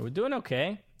right. We're doing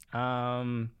okay.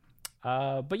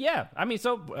 But yeah, I mean,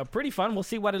 so pretty fun. We'll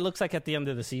see what it looks like at the end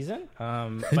of the season.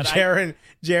 But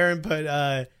Jaron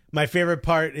put, my favorite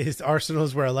part is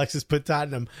Arsenal's where Alexis put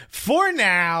Tottenham. For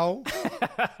now.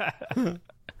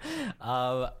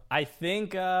 I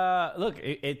think, look,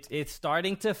 it's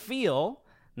starting to feel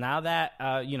now that,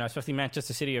 especially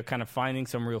Manchester City are kind of finding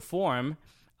some real form.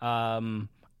 And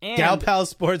Gal Pal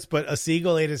Sports put a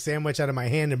seagull ate a sandwich out of my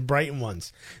hand in Brighton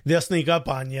once. They'll sneak up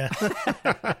on you.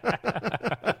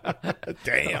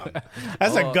 Damn.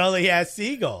 That's a gully ass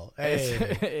seagull.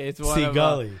 Hey. It's one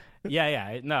Seagully.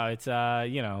 Yeah. No, it's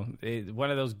one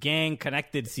of those gang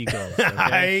connected seagulls.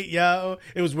 Okay? Yo,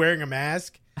 it was wearing a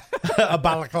mask, a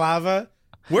balaclava.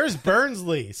 Where's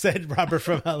Burnsley? Said Robert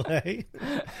from LA.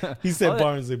 He said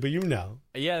Barnsley, but you know.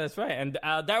 Yeah, that's right. And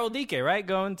Daryl DK, right?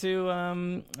 Going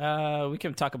to, we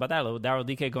can talk about that a little. Daryl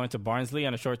DK going to Barnsley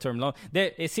on a short-term loan.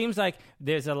 It seems like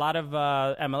there's a lot of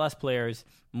MLS players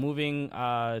moving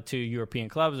to European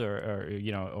clubs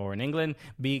or in England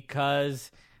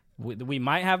because we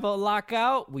might have a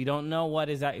lockout. We don't know what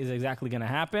is exactly going to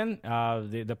happen.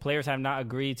 The players have not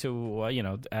agreed to,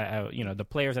 the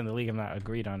players and the league have not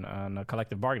agreed on a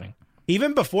collective bargaining.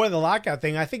 Even before the lockout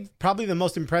thing, I think probably the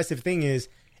most impressive thing is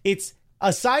it's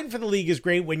aside for the league is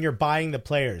great when you're buying the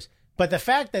players, but the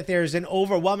fact that there's an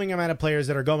overwhelming amount of players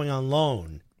that are going on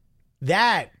loan,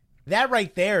 that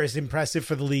right there is impressive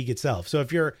for the league itself. So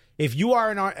if you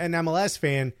are an MLS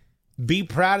fan, be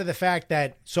proud of the fact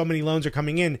that so many loans are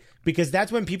coming in, because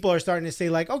that's when people are starting to say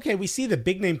like, okay, we see the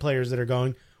big name players that are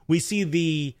going. We see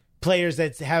the players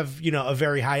that have, a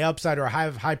very high upside or a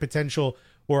high potential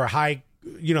or a high,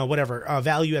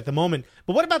 value at the moment.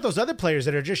 But what about those other players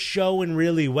that are just showing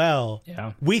really well?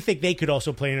 Yeah. We think they could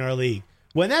also play in our league.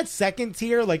 When that second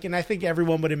tier, and I think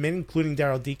everyone would admit, including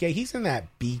Daryl DK, he's in that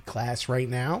B class right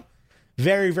now.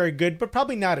 Very, very good, but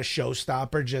probably not a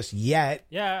showstopper just yet.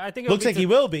 Yeah, I think looks like he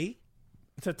will be.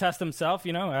 To test himself,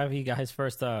 he got his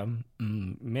first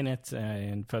minutes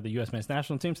for the U.S. men's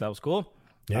national team, so that was cool.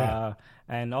 Yeah,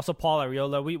 and also Paul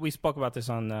Arriola. We spoke about this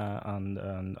on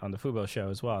the football show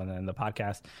as well, and then the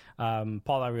podcast.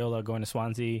 Paul Arriola going to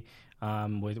Swansea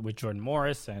with Jordan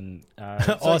Morris and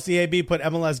CAB put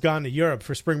MLS gone to Europe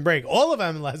for spring break. All of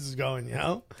MLS is going,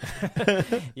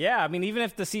 Yeah, I mean, even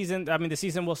if the season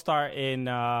will start in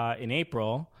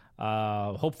April.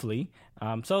 Hopefully.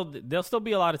 So there'll still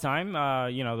be a lot of time.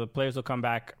 The players will come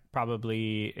back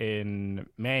probably in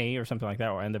May or something like that,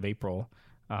 or end of April,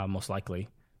 most likely.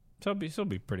 So it'll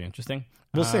be pretty interesting.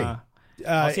 We'll see.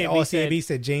 LCAB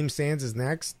said James Sands is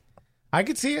next. I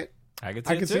could see it. I could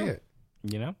see it.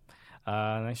 You know,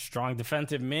 nice strong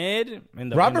defensive mid.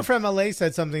 Robert from LA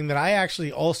said something that I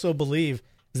actually also believe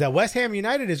is that West Ham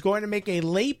United is going to make a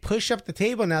late push up the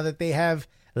table now that they have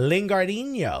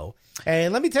Lingardinho.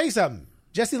 And let me tell you something.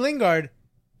 Jesse Lingard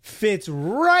fits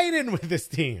right in with this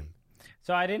team.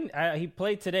 So he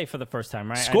played today for the first time,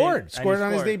 right? Scored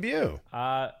on his debut.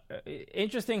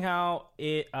 Interesting how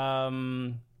it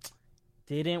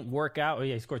didn't work out. Oh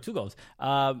yeah, he scored 2 goals.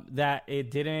 That it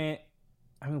didn't.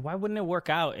 I mean, why wouldn't it work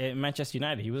out at Manchester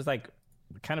United? He was like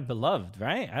kind of beloved,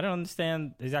 right? I don't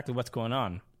understand exactly what's going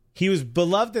on. He was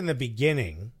beloved in the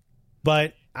beginning,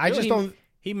 but don't.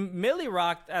 He Millie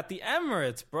rocked at the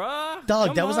Emirates, bruh.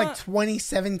 Dog, that was like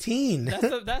 2017.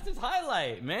 That's his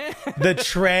highlight, man. The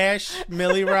trash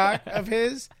Millie rock of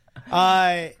his.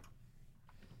 Yeah,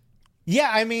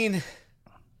 I mean,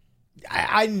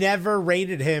 I never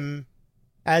rated him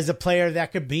as a player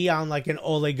that could be on like an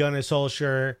Ole Gunnar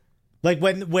Solskjaer. Like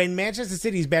when Manchester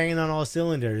City's banging on all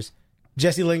cylinders,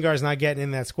 Jesse Lingard's not getting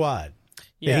in that squad.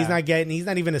 Yeah, he's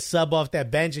not even a sub off that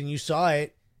bench, and you saw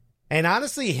it. And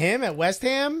honestly, him at West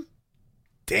Ham,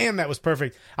 damn, that was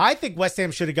perfect. I think West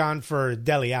Ham should have gone for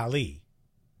Dele Alli.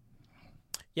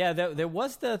 Yeah, there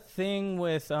was the thing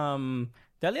with Dele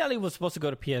Alli was supposed to go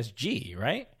to PSG,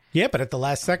 right? Yeah, but at the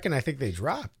last second, I think they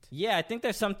dropped. Yeah, I think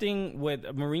there's something with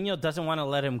Mourinho doesn't want to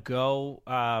let him go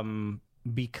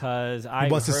because he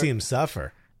wants to see him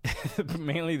suffer.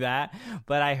 Mainly that,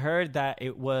 but I heard that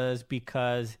it was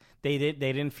because they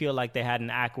didn't feel like they had an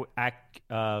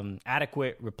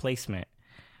adequate replacement,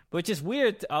 which is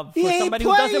weird for somebody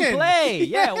who doesn't play.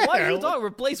 Yeah, what are you talking?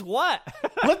 Replace what?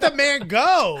 Let the man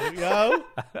go, yo.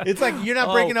 It's like you're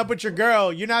not breaking up with your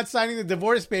girl. You're not signing the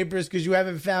divorce papers because you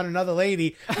haven't found another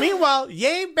lady. Meanwhile, you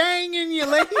ain't banging your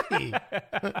lady.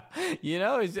 You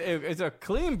know, it's a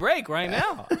clean break right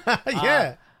now.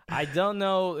 Yeah. I don't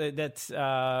know. That's this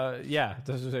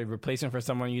is a replacement for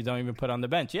someone you don't even put on the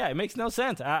bench. Yeah, it makes no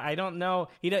sense. I don't know.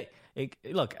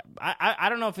 Look, I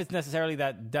don't know if it's necessarily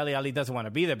that Dele Alli doesn't want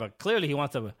to be there, but clearly he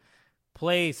wants to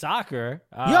play soccer.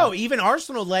 Even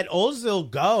Arsenal let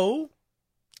Ozil go.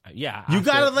 Yeah, you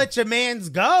gotta let your mans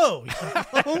go.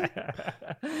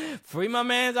 Free my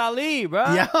man's Ali, bro.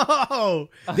 Yo,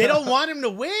 they don't want him to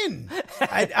win.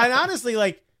 And honestly,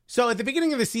 like. So at the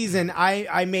beginning of the season,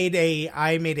 I made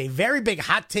a very big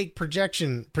hot take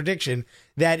prediction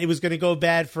that it was going to go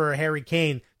bad for Harry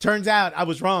Kane. Turns out I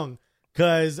was wrong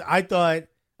because I thought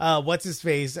what's his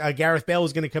face Gareth Bale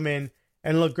was going to come in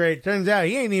and look great. Turns out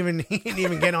he ain't even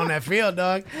getting on that field,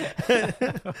 dog.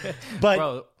 But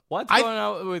bro, what's going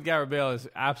on with Gareth Bale is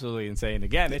absolutely insane.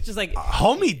 Again, it's just like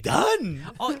homie done.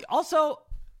 Also,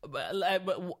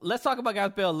 let's talk about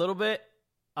Gareth Bale a little bit.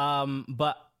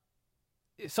 But.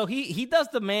 So he does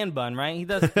the man bun, right? He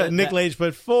does Nick Lage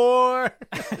put 4.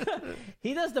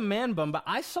 He does the man bun, but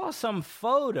I saw some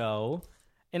photo,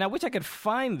 and I wish I could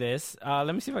find this.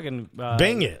 Let me see if I can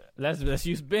Bing it. Let's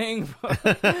use Bing.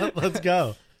 Let's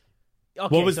go.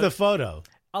 Okay, what was the photo?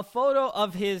 A photo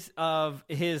of his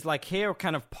like hair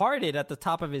kind of parted at the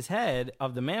top of his head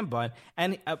of the man bun,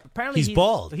 and apparently he's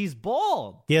bald. He's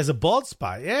bald. He has a bald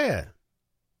spot. Yeah.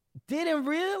 Didn't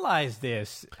realize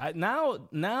this. Now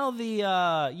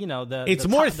the it's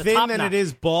more thin than it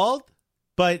is bald.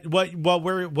 But what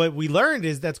we learned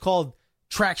is that's called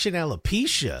traction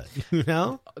alopecia. You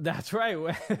know, that's right.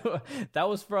 That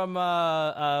was from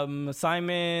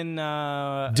Simon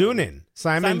Doonan.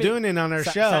 Simon Doonan on our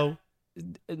show.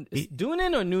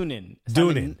 Doonan or Noonan?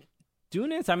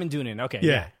 Doonan. Simon Doonan. Okay.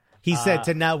 Yeah. He said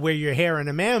to not wear your hair in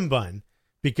a man bun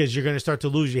because you're going to start to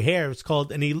lose your hair. It's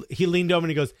called, and he leaned over and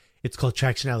he goes, "It's called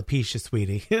traction alopecia,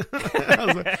 sweetie." I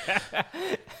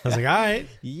was like, all right.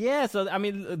 Yeah. So, I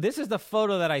mean, this is the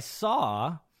photo that I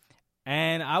saw,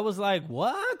 and I was like,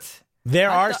 what?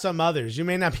 There are some others. You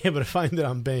may not be able to find it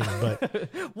on Bing, but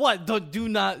what? Do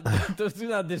not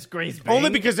disgrace Bing.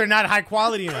 Only because they're not high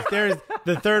quality enough. There's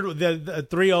the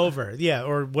 3 over, yeah,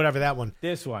 or whatever that one.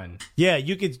 This one, yeah.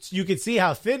 You could see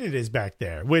how thin it is back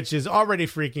there, which is already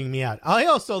freaking me out. I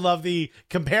also love the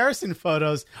comparison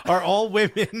photos are all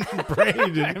women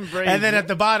braided, and then at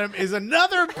the bottom is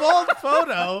another bold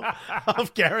photo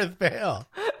of Gareth Bale.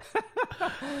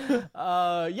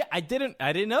 Yeah, I didn't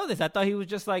know this. I thought he was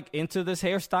just like into this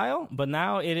hairstyle, but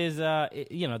now it is the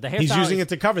hairstyle. He's using it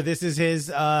to cover. This is his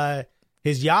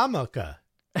yarmulke.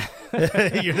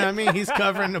 You know what I mean? He's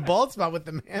covering the bald spot with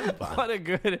the man bun. What a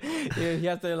good. You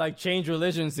have to like change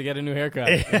religions to get a new haircut.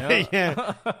 You know?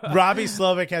 Yeah. Robbie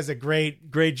Slovak has a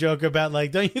great joke about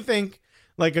like, don't you think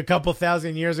like a couple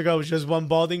thousand years ago it was just one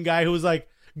balding guy who was like,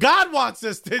 God wants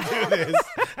us to do this.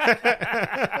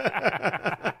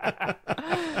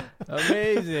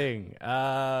 Amazing.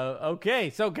 Okay,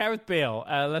 so Gareth Bale.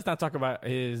 Let's not talk about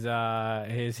his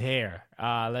hair.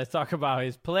 Let's talk about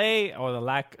his play or the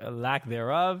lack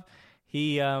thereof.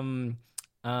 I'm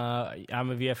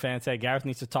a VF fan. Said Gareth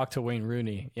needs to talk to Wayne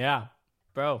Rooney. Yeah,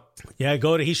 bro. Yeah,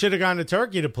 he should have gone to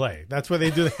Turkey to play. That's where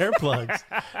they do the hair plugs.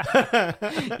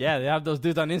 Yeah, they have those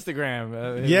dudes on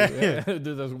Instagram.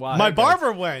 Do those wild My haircuts.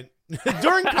 barber went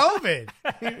during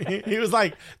COVID. He was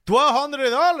like,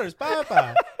 $1,200,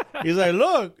 Papa. He's like,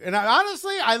 look. And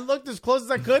honestly, I looked as close as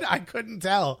I could. I couldn't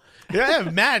tell. Yeah,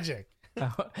 magic.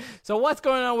 So what's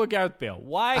going on with Gareth Bale?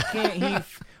 Why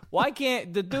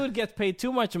can't the dude gets paid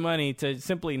too much money to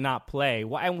simply not play?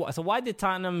 So why did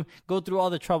Tottenham go through all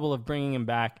the trouble of bringing him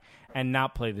back and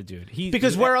not play the dude?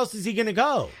 Because where else is he going to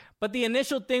go? But the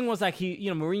initial thing was like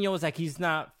Mourinho was like, he's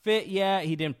not fit yet.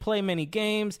 He didn't play many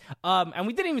games. And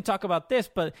we didn't even talk about this,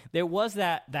 but there was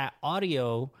that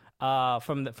audio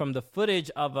from the footage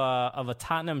of a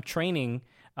Tottenham training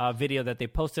video that they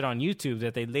posted on YouTube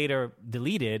that they later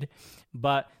deleted.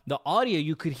 But the audio,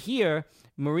 you could hear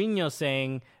Mourinho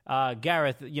saying,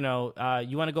 Gareth, you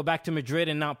want to go back to Madrid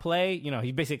and not play?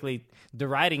 He's basically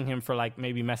deriding him for like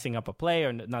maybe messing up a play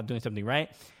or not doing something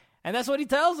right. And that's what he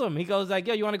tells him. He goes like,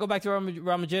 yo, you want to go back to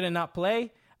Real Madrid and not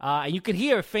play? And you could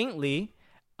hear faintly.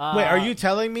 Wait, are you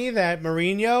telling me that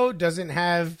Mourinho doesn't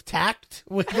have tact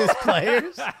with his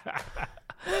players?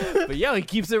 But he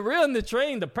keeps it real in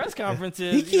the press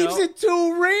conferences. He keeps it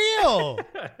too real.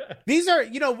 These are,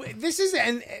 this is,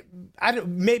 and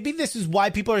maybe this is why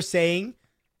people are saying,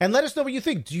 and let us know what you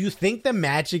think. Do you think the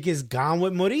magic is gone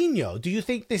with Mourinho? Do you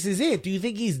think this is it? Do you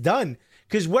think he's done?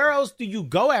 Because where else do you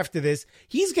go after this?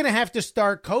 He's going to have to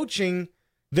start coaching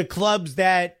the clubs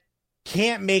that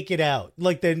can't make it out,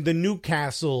 like the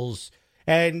Newcastles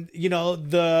and,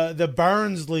 the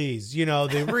Barnsleys,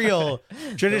 the real,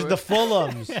 the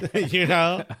Fulhams,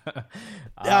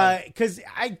 Because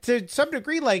to some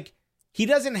degree, like, he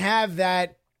doesn't have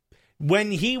that.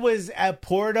 When he was at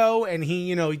Porto and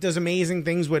he does amazing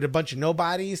things with a bunch of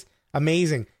nobodies,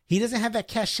 amazing. He doesn't have that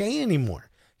cachet anymore.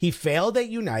 He failed at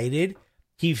United.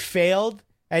 He failed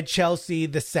at Chelsea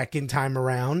the second time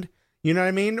around. You know what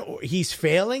I mean? He's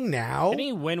failing now. Didn't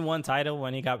he win one title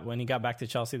when he got back to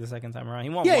Chelsea the second time around? He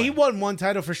won. Yeah, one. He won one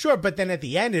title for sure. But then at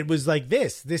the end, it was like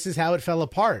this. This is how it fell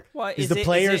apart. Well, the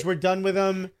players were done with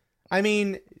him. I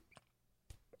mean,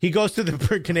 he goes to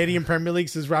the Canadian Premier League,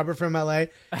 says Robert from LA.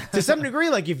 To some degree,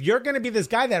 like if you're going to be this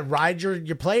guy that rides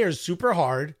your players super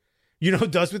hard,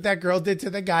 does what that girl did to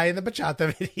the guy in the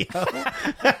bachata video.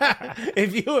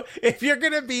 If you're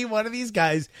going to be one of these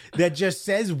guys that just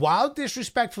says wild,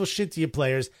 disrespectful shit to your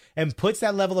players and puts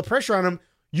that level of pressure on them,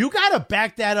 you got to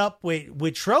back that up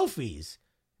with trophies.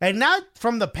 And not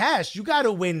from the past. You got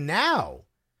to win now.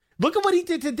 Look at what he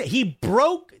did today. He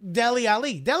broke Dele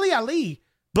Alli. Dele Alli,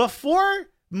 before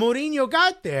Mourinho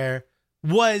got there,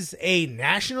 was a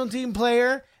national team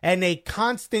player and a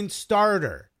constant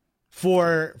starter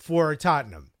for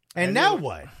Tottenham. And now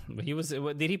what? He was.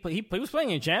 Did he play? He was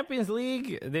playing in Champions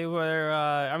League. They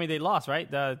were. They lost, right?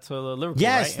 To Liverpool.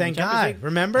 Yes, right? thank God. League.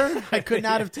 Remember, I could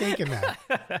not have taken that.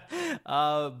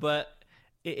 But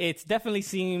it definitely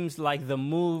seems like the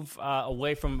move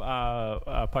away from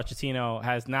Pochettino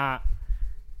has not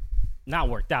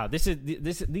worked out.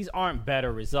 These aren't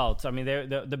better results. I mean,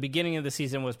 the beginning of the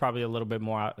season was probably a little bit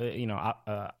more,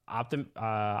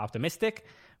 optimistic.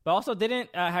 But also,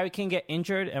 didn't Harry Kane get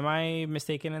injured? Am I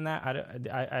mistaken in that?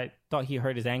 I thought he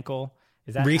hurt his ankle.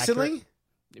 Is that recently?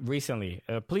 Accurate? Recently.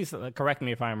 Please correct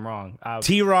me if I'm wrong.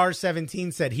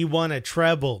 TRAR17 said he won a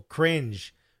treble.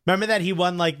 Cringe. Remember that he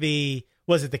won the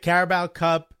Carabao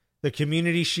Cup, the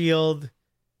Community Shield,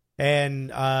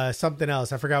 and something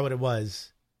else. I forgot what it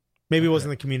was. Maybe it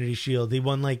wasn't the Community Shield. He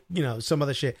won some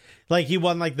other shit. Like he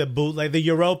won the boot, the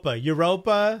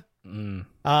Europa.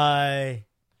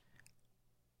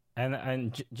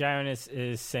 And Jaron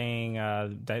is saying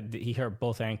that he hurt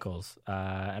both ankles,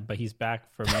 but he's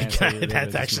back for Man City.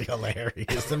 That's actually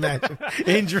hilarious. Imagine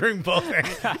injuring both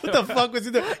ankles. What the fuck was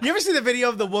he doing? You ever see the video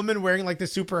of the woman wearing the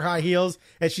super high heels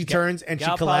and she turns and she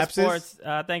collapses? Sports,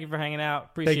 thank you for hanging out.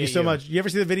 Appreciate you so much. You ever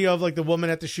see the video of the woman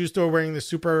at the shoe store wearing the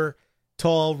super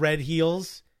tall red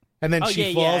heels? And then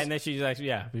she falls. Yeah, and then she's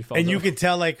she falls and you over. could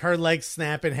tell her legs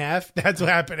snap in half. That's what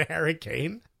happened to Harry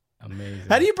Kane. Amazing.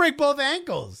 How do you break both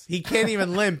ankles? He can't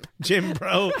even limp. Jim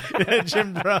Bro,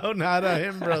 not a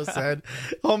him bro said.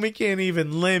 Homie can't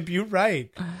even limp. You're right.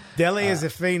 Dele is a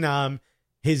phenom.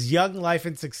 His young life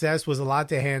and success was a lot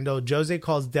to handle. Jose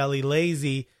calls Dele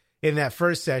lazy in that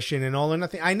first session and all or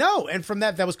nothing. I know. And from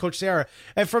that was Coach Sarah.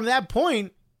 And from that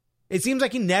point, it seems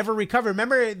like he never recovered.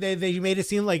 Remember, they made it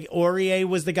seem like Aurier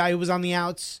was the guy who was on the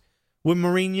outs with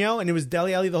Mourinho, and it was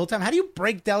Dele Alli the whole time. How do you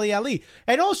break Dele Alli?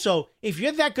 And also, if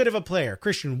you're that good of a player,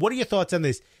 Christian, what are your thoughts on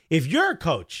this? If you're a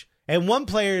coach and one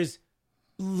player's,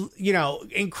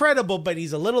 incredible, but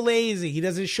he's a little lazy, he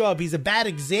doesn't show up, he's a bad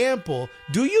example,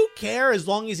 do you care as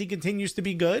long as he continues to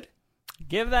be good?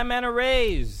 Give that man a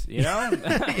raise, Yeah.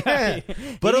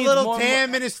 Put a little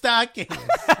tam in his stockings.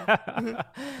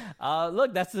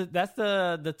 Look, that's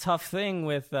the tough thing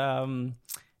with. But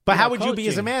how would you be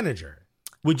as a manager?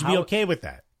 Would you be okay with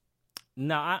that?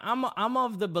 No, I'm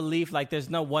of the belief like there's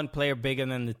no one player bigger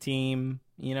than the team.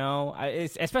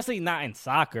 Especially not in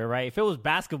soccer, right? If it was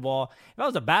basketball, if I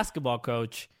was a basketball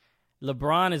coach,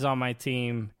 LeBron is on my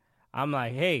team. I'm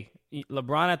like, hey,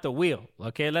 LeBron at the wheel.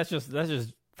 Okay, let's just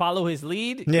follow his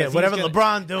lead. Yeah, whatever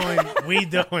LeBron doing, we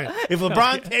doing. If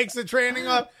LeBron takes the training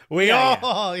up, Yeah.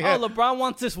 Oh, LeBron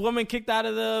wants this woman kicked out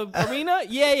of the arena?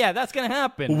 Yeah, that's going to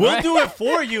happen. We'll do it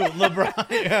for you, LeBron.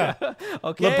 Yeah.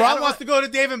 Okay. LeBron wants to go to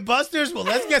Dave & Buster's? Well,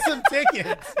 let's get some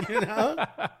tickets,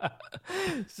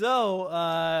 So,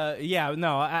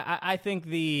 I think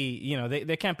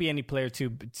there can't be any player to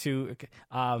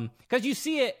because you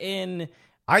see it in...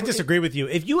 I disagree with you.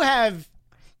 If you have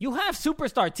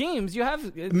superstar teams. You have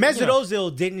Mesut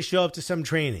Ozil didn't show up to some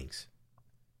trainings.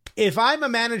 If I'm a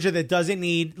manager that doesn't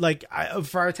need, for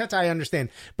Arteta, I understand.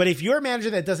 But if you're a manager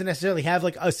that doesn't necessarily have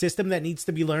a system that needs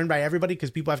to be learned by everybody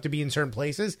because people have to be in certain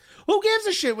places, who gives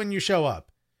a shit when you show up?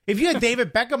 If you had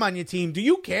David Beckham on your team, do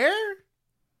you care?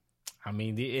 I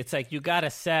mean, it's like you got to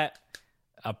set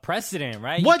a precedent,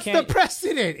 right? What's the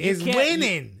precedent? Is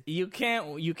winning. You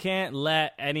can't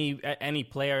let any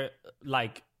player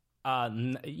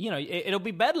it'll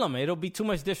be bedlam. It'll be too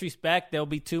much disrespect. There'll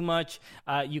be too much.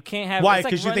 You can't have. Why?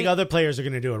 Because you think other players are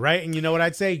going to do it, right? And you know what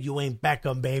I'd say? You ain't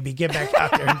Beckham, baby. Get back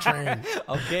out there and train.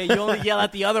 Okay, you only yell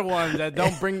at the other ones that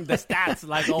don't bring the stats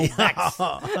like old Bex.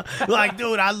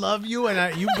 Dude, I love you,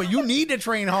 but you need to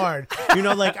train hard.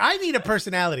 I need a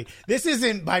personality. This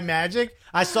isn't by magic.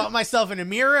 I saw myself in a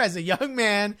mirror as a young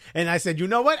man, and I said, you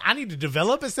know what? I need to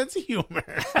develop a sense of humor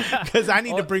because I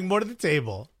need to bring more to the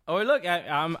table. Or look,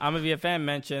 I'm a VFN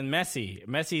mentioned Messi.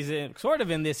 Messi's sort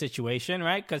of in this situation,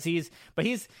 right? Because he's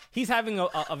having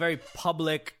a very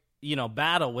public,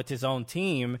 battle with his own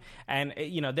team, and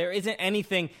there isn't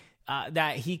anything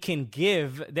that he can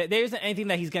give. There isn't anything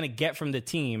that he's going to get from the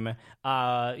team,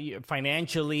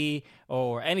 financially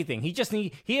or anything.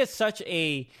 He is such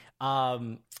a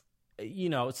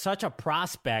such a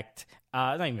prospect.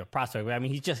 Not even a prospect. But I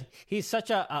mean, he's such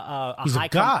a high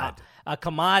god. A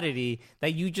commodity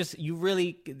that you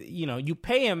really you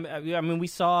pay him. I mean, we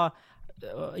saw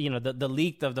the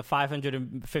leak of the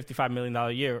 $555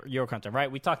 million Euro contract,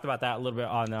 right? We talked about that a little bit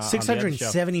on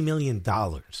 $670 million.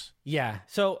 Yeah.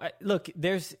 So look,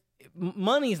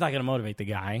 money is not going to motivate the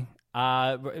guy.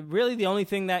 Really, the only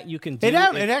thing that you can do... It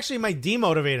actually might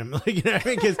demotivate him.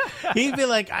 Because he'd be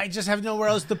like, I just have nowhere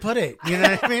else to put it. You know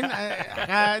what I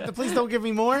mean? Please don't give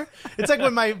me more. It's like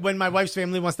when my wife's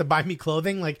family wants to buy me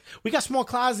clothing, we got small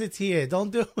closets here. Don't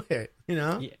do it.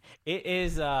 Yeah, it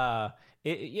is...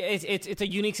 It's a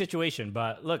unique situation,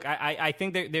 but look, I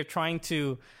think they're trying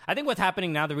to. I think what's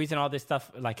happening now, the reason all this stuff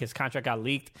like his contract got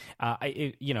leaked,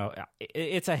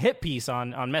 it's a hit piece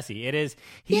on Messi. It is.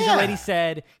 He's already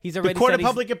said the court of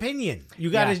public opinion. You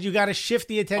got to shift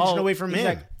the attention away from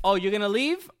him. You're gonna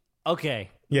leave? Okay.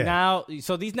 Yeah. Now,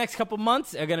 so these next couple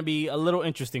months are going to be a little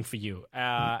interesting for you,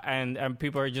 and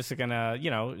people are just going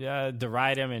to,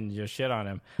 deride him and just shit on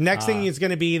him. Next thing is going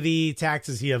to be the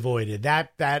taxes he avoided.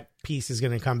 That piece is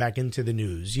going to come back into the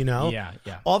news. Yeah.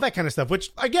 All that kind of stuff.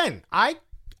 Which again, I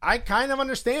kind of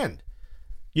understand.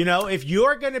 If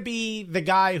you're going to be the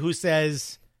guy who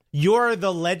says you're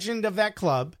the legend of that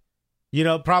club,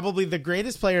 probably the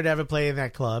greatest player to ever play in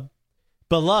that club,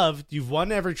 beloved, you've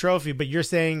won every trophy, but you're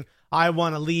saying, I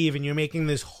want to leave, and you're making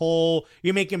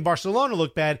Barcelona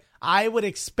look bad. I would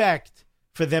expect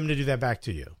for them to do that back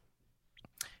to you.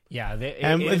 Yeah,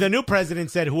 the new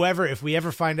president said, if we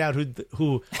ever find out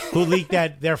who leaked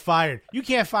that, they're fired. You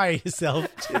can't fire yourself,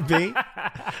 B.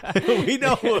 We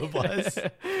know who it was.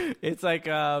 It's like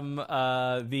the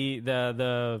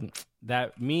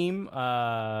meme,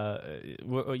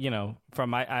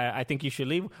 from I think you should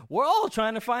leave. We're all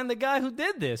trying to find the guy who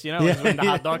did this. You know, he's wearing the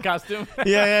hot dog costume.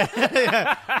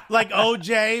 Yeah. Like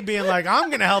OJ being like, I'm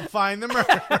going to help find the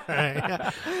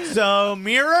murderer. So,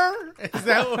 mirror? Is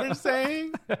that what we're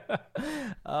saying?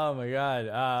 Oh, my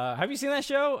God. Have you seen that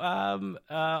show on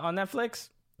Netflix?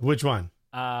 Which one?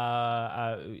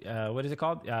 What is it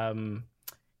called?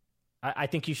 I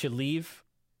think you should leave.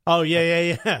 Oh,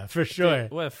 yeah, for sure.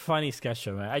 Dude, what a funny sketch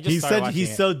show, man.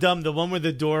 He's so dumb. The one where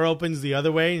the door opens the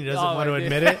other way and he doesn't want to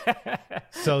admit it.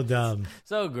 So dumb.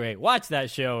 So great. Watch that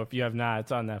show if you have not.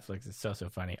 It's on Netflix. It's so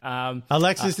funny.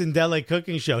 Alexis and Dele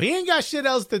cooking show. He ain't got shit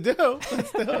else to do.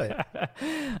 Let's do it.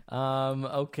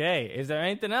 Okay. Is there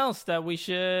anything else that we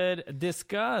should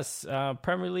discuss?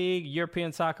 Premier League,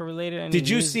 European soccer related? Did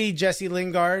you see Jesse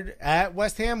Lingard at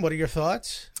West Ham? What are your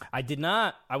thoughts? I did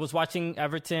not. I was watching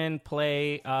Everton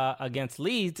play against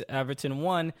Leeds. Everton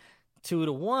won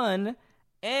 2-1,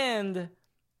 and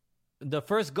the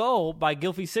first goal by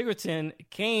Gylfi Sigurdsson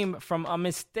came from a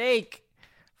mistake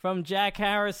from Jack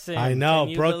Harrison. I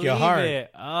know, broke your heart.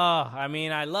 Oh, I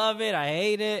mean, I love it. I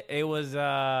hate it. It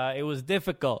was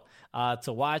difficult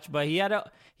to watch, but he had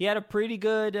a pretty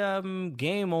good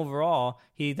game overall.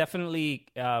 He definitely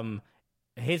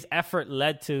his effort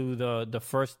led to the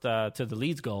first to the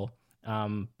Leeds goal.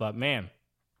 But man.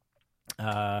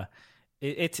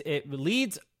 It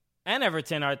Leeds and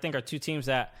Everton I think are two teams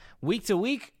that week to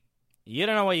week you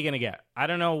don't know what you're gonna get. I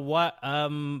don't know what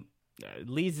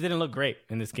Leeds didn't look great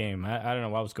in this game. I don't know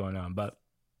what was going on, but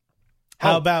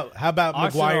how about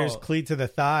Maguire's cleat to the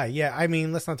thigh? Yeah, I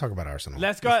mean, let's not talk about Arsenal.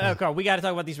 Let's go. We got to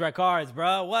talk about these red cards,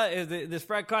 bro. What is this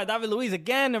red card? David Luiz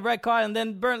again, a red card, and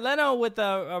then Bernd Leno with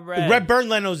a red. Bernd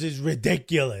Leno's is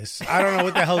ridiculous. I don't know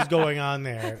what the hell's going on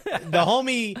there. The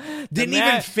homie didn't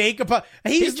even fake a.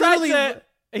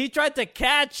 He tried to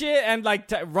catch it and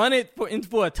run it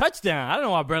for a touchdown. I don't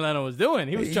know what Bernd Leno was doing.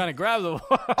 He was trying to grab the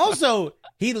ball. Also,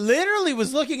 he literally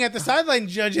was looking at the sideline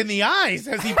judge in the eyes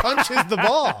as he punches the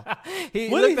ball. He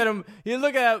looked at him. He was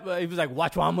like,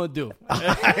 "Watch what I'm gonna do."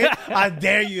 I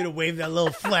dare you to wave that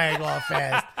little flag off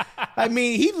fast. I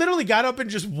mean, he literally got up and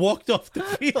just walked off the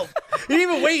field. He didn't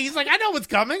even wait. He's like, "I know what's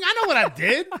coming. I know what I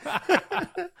did."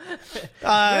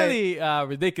 Really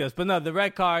ridiculous. But no, the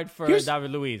red card for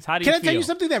David Luiz. How do you feel? Can I tell you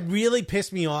something that really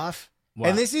pissed me off? What?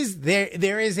 And this is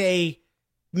there is a,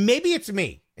 maybe it's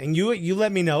me, and you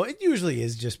let me know. It usually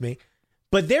is just me.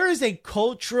 But there is a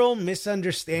cultural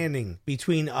misunderstanding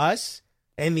between us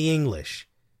and the English.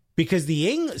 Because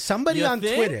somebody on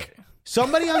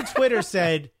Twitter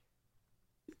said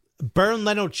Bernd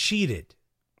Leno cheated.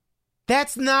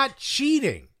 That's not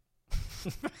cheating.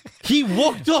 He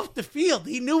walked off the field.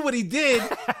 He knew what he did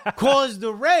caused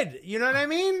the red. You know what I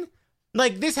mean?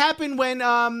 Like, this happened when...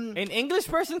 An English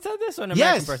person said this or an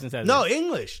American person said this? No,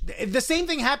 English. The same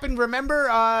thing happened, remember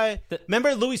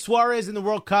Luis Suarez in the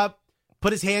World Cup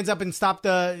put his hands up and stopped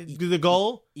the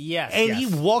goal? Yes. And he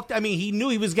walked... I mean, he knew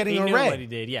he was getting a red. He knew what he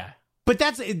did, yeah. But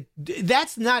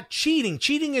that's not cheating.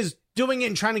 Cheating is doing it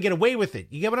and trying to get away with it.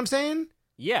 You get what I'm saying?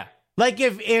 Yeah. Like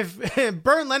if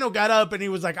Bernd Leno got up and he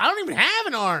was like, I don't even have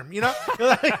an arm, you know? You're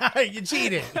like, you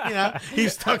cheated, you know? He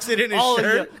tucks it in his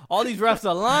shirt. All these refs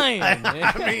are lying.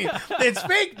 I mean, it's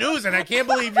fake news and I can't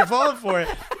believe you're falling for it.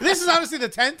 This is obviously the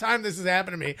 10th time this has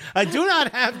happened to me. I do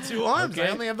not have two arms. Okay.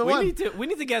 I only have the one. We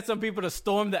need to get some people to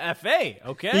storm the FA,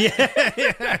 okay?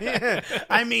 Yeah.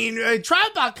 I mean,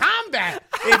 tribal combat,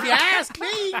 if you ask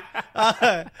me.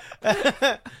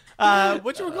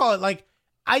 What you would call it? Like,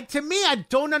 to me, I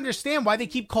don't understand why they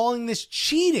keep calling this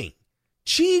cheating.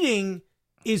 Cheating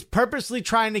is purposely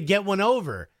trying to get one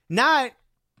over. Not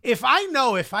if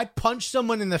I punch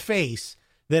someone in the face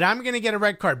that I'm going to get a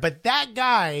red card. But that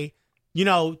guy,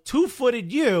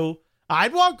 two-footed you,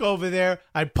 I'd walk over there,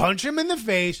 I'd punch him in the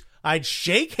face, I'd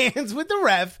shake hands with the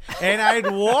ref, and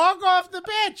I'd walk off the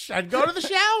pitch. I'd go to the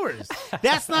showers.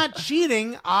 That's not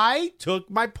cheating. I took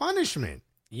my punishment.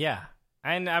 Yeah.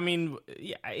 And I mean,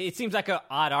 it seems like an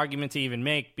odd argument to even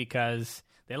make because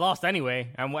they lost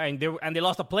anyway, and they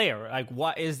lost a player. Like,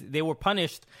 they were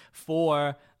punished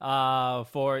for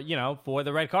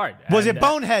the red card. Was it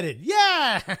boneheaded?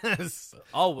 Yes.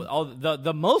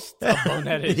 The most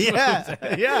boneheaded.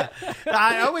 yeah.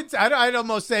 I'd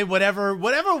almost say whatever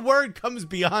word comes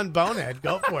beyond bonehead,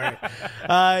 go for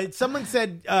it. Someone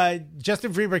said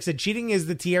Justin Freeberg said cheating is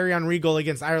the Thierry Henry goal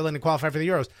against Ireland to qualify for the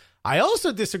Euros. I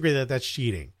also disagree that that's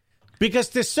cheating because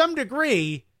to some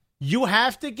degree you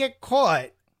have to get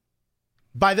caught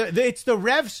by it's the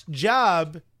ref's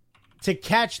job to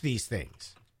catch these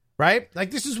things, right?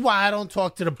 Like, this is why I don't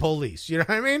talk to the police. You know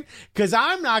what I mean? Because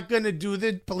I'm not going to do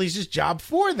the police's job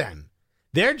for them.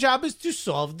 Their job is to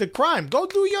solve the crime. Go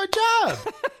do your job.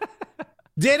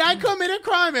 Did I commit a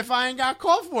crime if I ain't got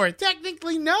called for it?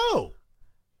 Technically, no.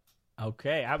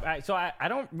 Okay. I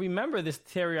don't remember this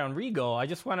Thierry Henry goal. I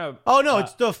just want to... Oh, no,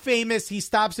 it's the famous, he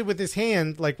stops it with his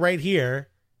hand, like right here,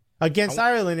 against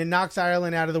Ireland and knocks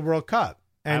Ireland out of the World Cup.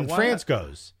 And France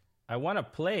goes. I want to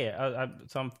play it.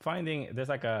 So I'm finding, there's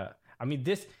like a... I mean,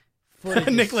 this...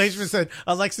 Nick Leishman said,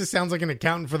 Alexis sounds like an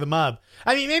accountant for the mob.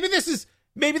 I mean, maybe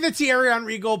the Thierry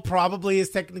Henry goal probably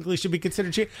is technically should be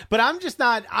considered cheating, but I'm just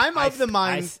not. I'm of the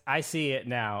mind. I see it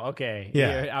now. Okay.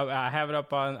 Yeah. Here, I have it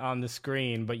up on the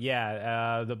screen, but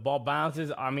yeah, the ball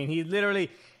bounces. I mean, he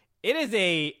literally, it is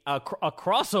a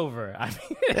crossover. I mean,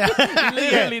 he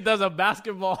literally does a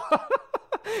basketball.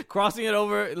 Crossing it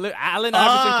over, Allen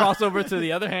Iverson crossover to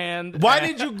the other hand. Why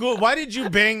did you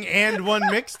bang and one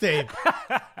mixtape?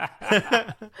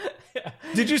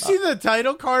 Did you see the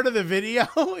title card of the video?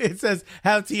 It says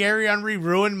how Thierry Henry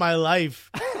ruined my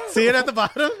life. See it at the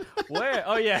bottom? Where?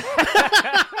 Oh yeah,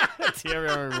 Thierry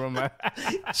Henry ruined my life.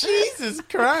 Jesus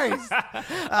Christ!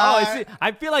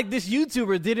 I feel like this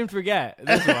YouTuber didn't forget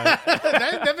this one.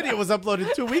 that video was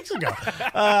uploaded 2 weeks ago.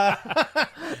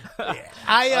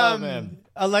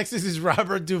 Alexis is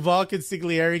Robert Duvall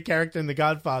Consigliere character in The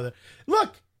Godfather.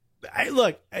 Look,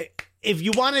 if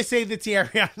you want to say the Thierry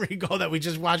Henry goal that we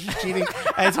just watched was cheating,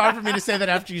 it's hard for me to say that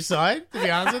after you saw it, to be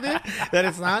honest with you, that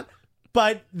it's not.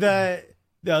 But the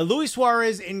Luis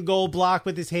Suarez in goal block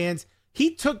with his hands,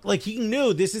 he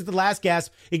knew this is the last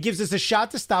gasp. It gives us a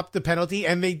shot to stop the penalty,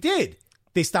 and they did.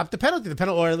 They stopped the penalty.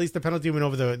 Or at least the penalty went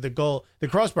over the goal, the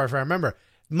crossbar, if I remember.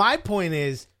 My point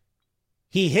is,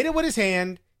 he hit it with his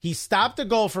hand. He stopped the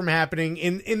goal from happening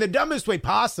in the dumbest way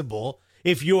possible.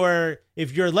 If you're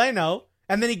Leno,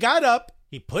 and then he got up,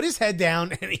 he put his head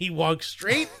down, and he walked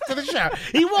straight to the shower.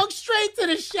 He walked straight to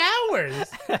the showers.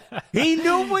 He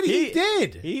knew what he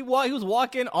did. He was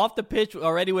walking off the pitch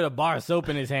already with a bar of soap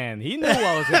in his hand. He knew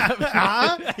what was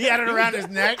happening. He had it around his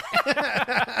neck.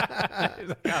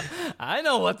 I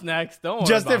know what's next. Don't worry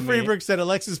Justin about Freeberg me. said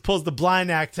Alexis pulls the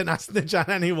blind act to not snitch on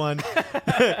anyone.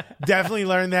 Definitely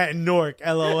learned that in Newark.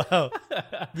 LOL.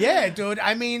 Yeah, dude.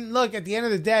 I mean, look, at the end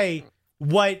of the day,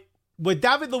 what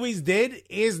David Luiz did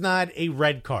is not a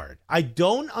red card. I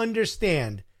don't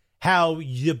understand how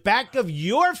the back of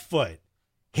your foot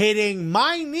hitting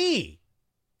my knee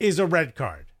is a red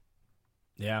card.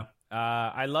 Yeah.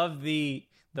 I love the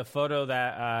photo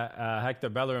that Hector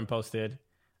Bellerin posted.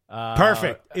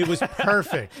 Perfect. It was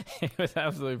perfect. It was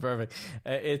absolutely perfect.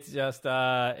 It's just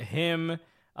him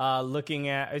looking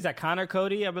at, is that Connor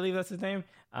Cody? I believe that's his name.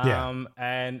 Yeah.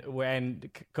 And when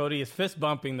Cody is fist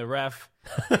bumping the ref,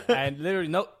 and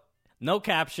literally no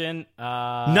caption.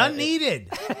 None needed.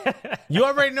 You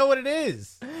already know what it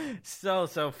is.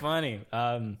 So funny.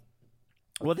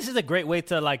 Well, this is a great way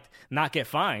to not get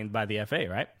fined by the FA,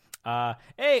 right?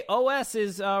 Hey, OS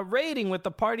is raiding with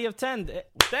the party of 10.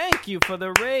 Thank you for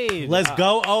the raid. Let's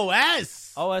go,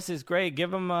 OS. OS is great.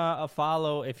 Give him a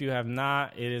follow if you have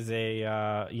not. It is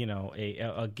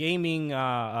a gaming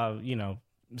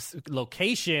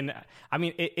location. I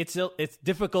mean, it's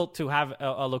difficult to have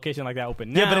a location like that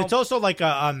open now. Yeah, but it's also like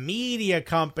a media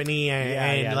company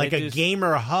and like a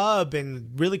gamer hub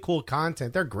and really cool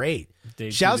content. They're great.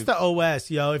 Shouts to OS,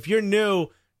 yo. If you're new,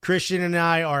 Christian and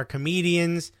I are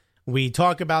comedians. We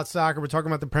talk about soccer. We're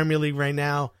talking about the Premier League right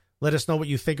now. Let us know what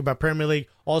you think about Premier League.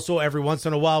 Also, every once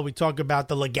in a while, we talk about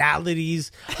the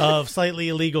legalities of slightly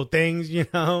illegal things, you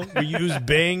know. We use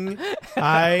Bing.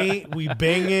 We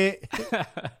Bing it.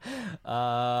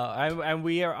 And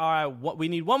we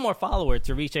need one more follower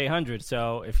to reach 800.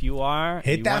 So if you are...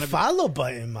 Hit that follow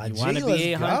button, my G. You want to be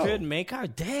 800? Make our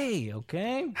day,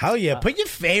 okay? Hell yeah. Put your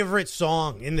favorite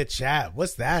song in the chat.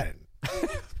 What's that?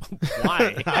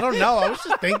 Why? I don't know. I was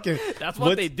just thinking. That's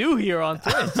what they do here on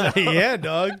Twitch. Yeah,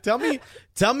 dog. Tell me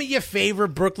your favorite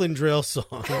Brooklyn drill song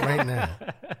right now.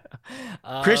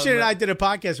 Christian and I did a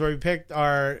podcast where we picked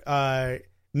our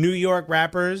New York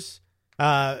rappers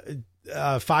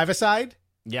five-a-side.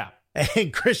 Yeah.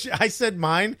 And Christian, I said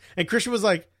mine, and Christian was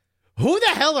like, who the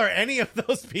hell are any of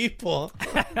those people?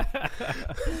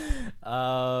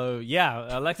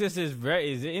 Yeah, Alexis is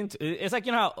it's like,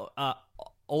 you know how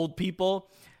old people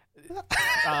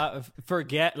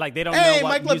forget, like they don't know what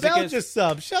Mike music LaBelle is. just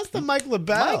subbed. Shouts to Mike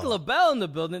LaBelle. Mike LaBelle in the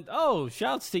building. Oh,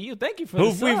 shouts to you. Thank you for the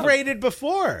who sub. we've rated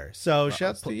before. So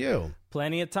shouts to you.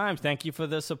 Plenty of times. Thank you for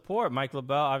the support, Mike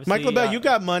LaBelle. Obviously, Mike LaBelle, you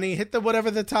got money. Hit whatever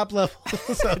the top level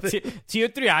is. Tier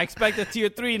 3. I expect a Tier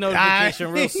 3 notification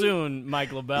real soon,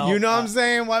 Mike LaBelle. You know what I'm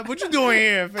saying? What you doing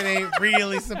here if it ain't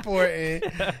really supporting?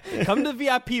 Come to the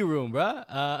VIP room, bro.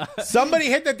 Somebody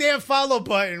hit the damn follow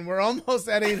button. We're almost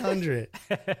at 800.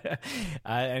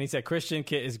 And he said Christian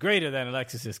kid is greater than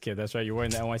Alexis's kid. That's right. You're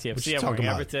wearing the NYCFC. I'm wearing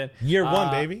Everton. Year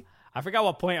one, baby. I forgot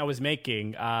what point I was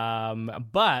making,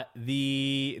 but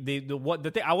the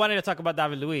thing I wanted to talk about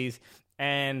David Luiz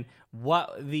and why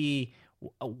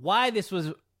this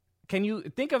was. Can you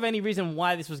think of any reason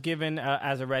why this was given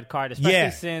as a red card,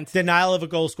 especially since denial of a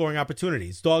goal scoring opportunity?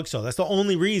 It's dog show. That's the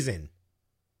only reason.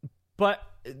 But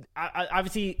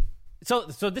obviously, so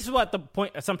this is what the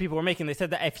point some people were making. They said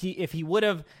that if he would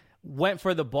have went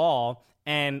for the ball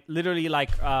and literally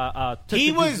took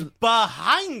he was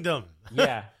behind them.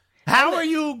 Yeah. How are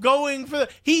you going for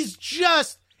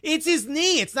it's his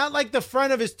knee. It's not like the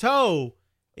front of his toe.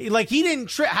 Like he didn't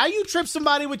trip. How you trip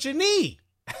somebody with your knee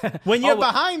when you're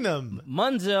behind them?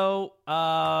 Munzo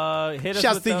hit us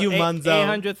Shouts with to the you,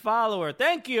 Munzo. 800th follower.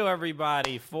 Thank you,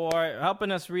 everybody, for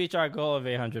helping us reach our goal of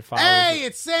 800 followers. Hey,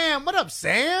 it's Sam. What up,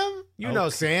 Sam? You know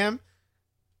Sam.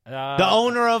 The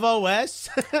owner of OS.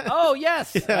 Oh,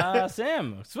 yes.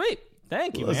 Sam. Sweet.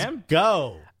 Thank you, man. Let's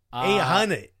go.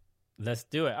 800. Let's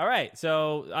do it. All right.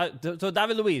 So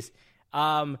David Luiz,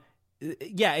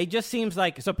 it just seems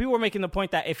like, so people were making the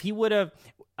point that if he would have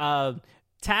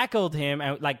tackled him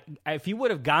and if he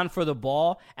would have gone for the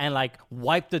ball and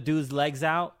wiped the dude's legs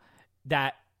out,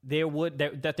 that it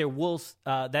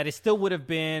still would have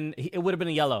been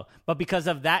a yellow. But because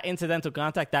of that incidental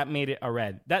contact, that made it a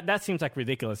red. That seems like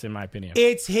ridiculous in my opinion.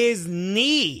 It's his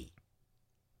knee.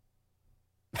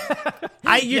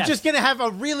 You're just going to have a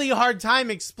really hard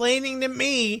time explaining to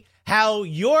me how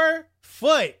your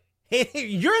foot,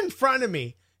 you're in front of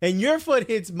me, and your foot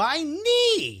hits my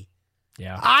knee.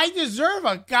 Yeah. I deserve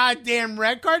a goddamn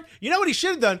red card. You know what he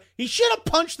should have done? He should have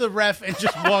punched the ref and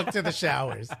just walked to the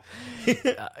showers.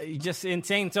 Just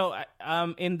insane. So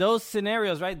in those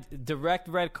scenarios, right, direct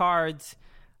red cards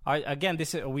are, again,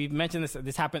 we've mentioned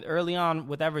this happened early on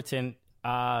with Everton,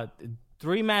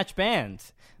 3-match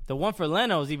bans. The one for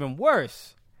Leno is even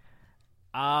worse.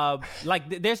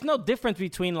 There's no difference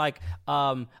between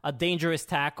a dangerous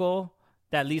tackle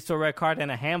that leads to a red card and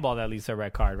a handball that leads to a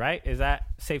red card, right? Is that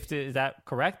is that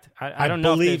correct? I don't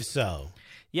know. I believe so.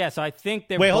 Yeah, so I think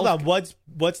they're hold on.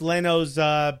 What's Leno's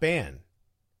ban?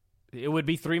 It would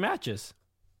be 3 matches.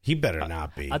 He better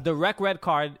not be. A direct red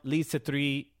card leads to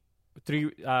three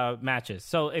matches.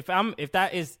 So if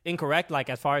that is incorrect,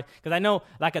 as far as, because I know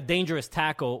a dangerous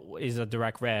tackle is a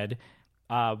direct red,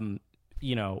 where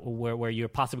you're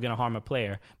possibly going to harm a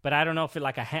player. But I don't know if it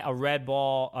a red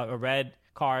ball, a red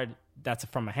card that's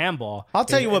from a handball. I'll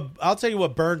tell you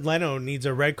what Bernd Leno needs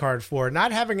a red card for: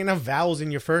 not having enough vowels in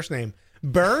your first name.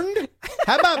 Bernd?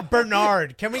 How about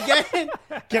Bernard? Can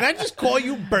I just call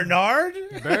you Bernard?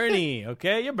 Bernie,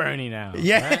 okay? You're Bernie now.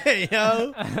 Yeah, right?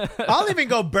 I'll even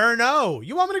go Berno.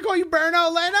 You want me to call you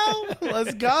Berno Leno?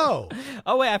 Let's go.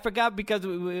 Oh, wait, I forgot because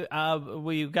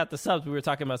we got the subs. We were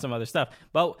talking about some other stuff.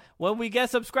 But when we get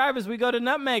subscribers, we go to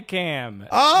Nutmeg Cam.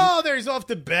 Oh, there's off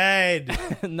to bed.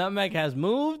 Nutmeg has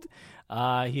moved.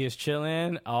 He is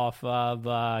chilling off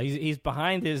of... he's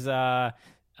behind his... the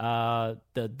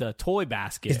toy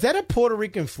basket. Is that a Puerto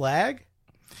Rican flag?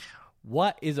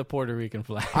 What is a Puerto Rican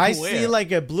flag? I see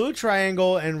a blue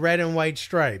triangle and red and white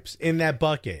stripes in that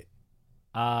bucket.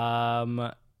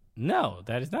 No,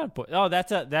 that is not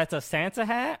that's a Santa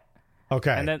hat.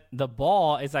 Okay. And then the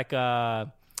ball is what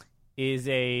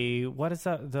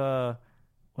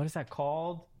is that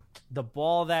called? The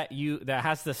ball that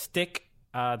has the stick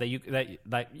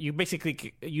that you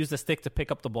basically use the stick to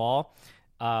pick up the ball.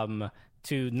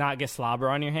 To not get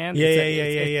slobber on your hands.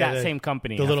 It's that same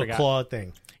company. The little claw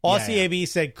thing. Aussie AB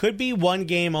said, could be one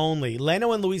game only.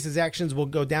 Leno and Luis's actions will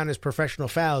go down as professional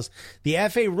fouls. The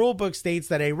FA rulebook states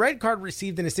that a red card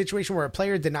received in a situation where a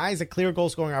player denies a clear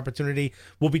goal-scoring opportunity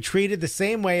will be treated the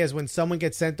same way as when someone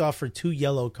gets sent off for 2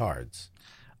 yellow cards.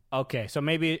 Okay, so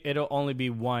maybe it'll only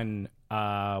be one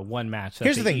match.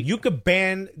 Here's the thing. You could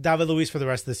ban David Luiz for the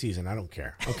rest of the season. I don't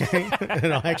care. Okay?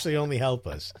 It'll actually only help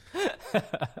us.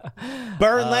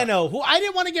 Bernd Leno, who I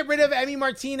didn't want to get rid of Emi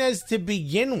Martinez to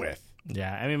begin with.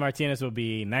 Yeah, Emi Martinez would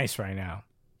be nice right now.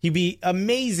 He'd be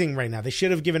amazing right now. They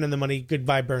should have given him the money.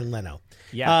 Goodbye, Bernd Leno.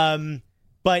 Yeah.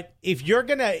 But if you're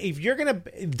gonna,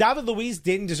 David Luiz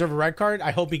didn't deserve a red card.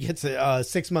 I hope he gets a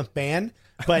 6-month ban.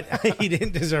 But he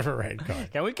didn't deserve a red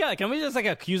card. Can we just like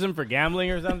accuse him for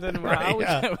gambling or something? Right,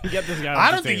 How we get this guy?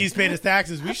 I don't think he's paid his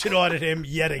taxes. We should audit him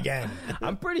yet again.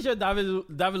 I'm pretty sure David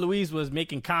Luiz was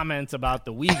making comments about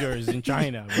the Uyghurs in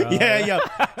China, bro. Yeah.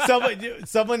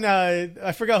 Someone,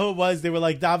 I forgot who it was. They were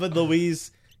like, David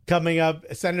Luiz coming up,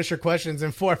 send us your questions,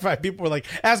 and 4 or 5 people were like,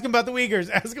 ask him about the Uyghurs,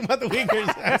 ask him about the Uyghurs,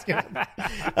 ask him.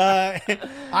 I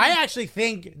actually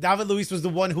think David Luiz was the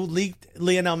one who leaked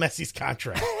Lionel Messi's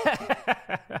contract.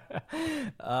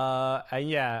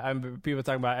 And people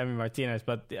talking about Emi Martinez,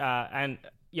 but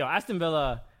Aston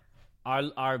Villa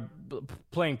are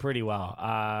playing pretty well,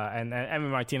 and Emi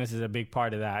Martinez is a big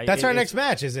part of that. That's our next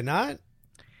match, is it not?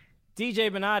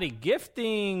 DJ Benatti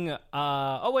gifting.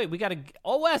 We got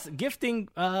OS gifting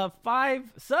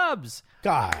 5 subs.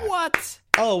 God, what?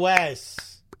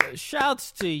 OS.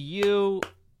 Shouts to you,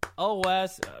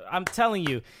 OS. I'm telling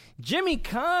you, Jimmy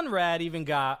Conrad even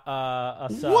got a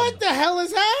sub. What the hell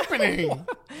is happening?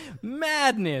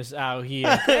 Madness out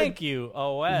here. Thank you,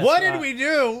 OS. What did we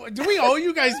do? Do we owe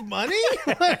you guys money?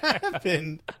 What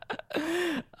happened?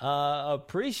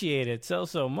 Appreciate it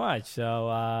so much.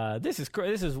 So this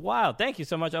is wild. Thank you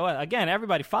so much, OS. Again,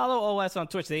 everybody follow OS on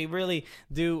Twitch. They really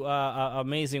do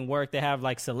amazing work. They have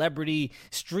like celebrity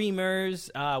streamers.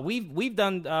 We've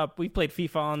done we played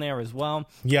FIFA on there as well.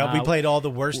 Yeah, we played all the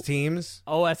worst teams.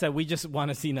 OS said we just want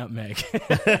to see Nutmeg.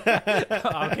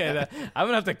 Okay, I'm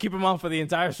gonna have to keep him on for the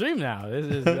entire stream now.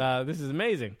 This is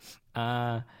amazing.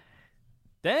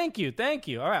 Thank you.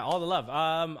 All right, all the love.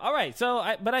 All right,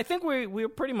 but I think we're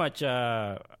pretty much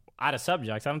out of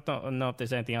subjects. I don't know if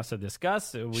there's anything else to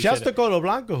discuss. Shouts to Colo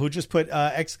Blanco, who just put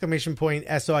exclamation point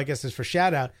SO, I guess is for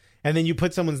shout out, and then you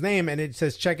put someone's name and it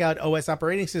says check out OS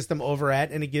operating system over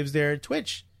at, and it gives their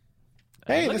Twitch.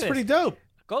 Hey, that's pretty dope.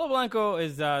 Colo Blanco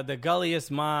is the gulliest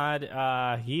mod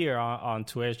here on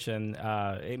Twitch, and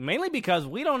mainly because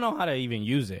we don't know how to even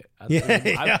use it.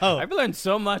 I've learned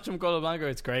so much from Colo Blanco,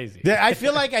 it's crazy. I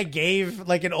feel like I gave,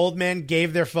 like an old man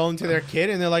gave their phone to their kid,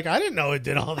 and they're like, I didn't know it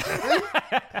did all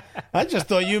that. I just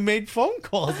thought you made phone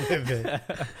calls with it.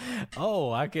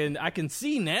 Oh, I can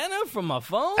see Nana from my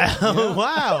phone? Oh,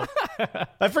 wow.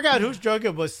 I forgot whose joke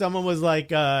it was. Someone was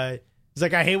like... It's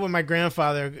like, I hate when my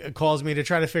grandfather calls me to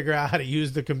try to figure out how to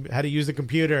use the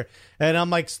computer, and I'm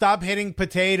like, stop hitting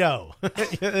potato.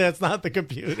 That's not the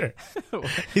computer.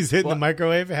 He's hitting the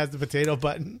microwave. It has the potato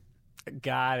button.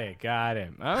 Got it.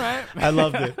 All right. I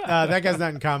loved it. That guy's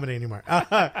not in comedy anymore.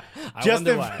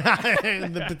 Wonder why.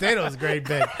 The potato is great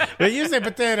big. But you say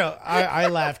potato, I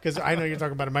laugh because I know you're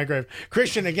talking about a microwave.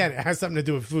 Christian, again, it has something to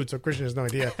do with food, so Christian has no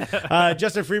idea.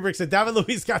 Justin Freebrick said, David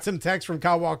Luiz got some text from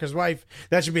Kyle Walker's wife.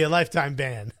 That should be a lifetime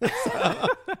ban.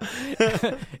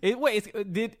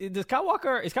 Is Kyle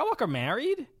Walker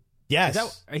married?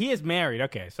 Yes. He is married.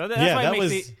 Okay. So that's why it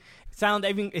makes it sound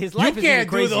even his life. You can't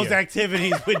do those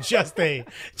activities with just a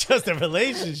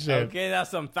relationship. Okay, that's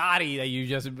some thotty that you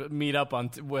just meet up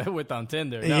with on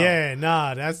Tinder. No. Yeah,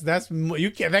 nah, that's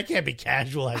you can't. That can't be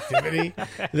casual activity.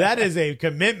 That is a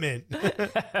commitment.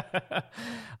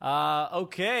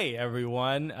 Okay,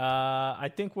 everyone.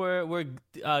 I think we're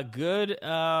good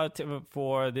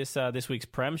for this week's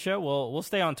Prem show. We'll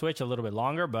stay on Twitch a little bit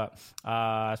longer, but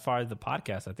as far as the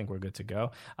podcast, I think we're good to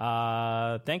go.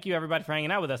 Thank you, everybody, for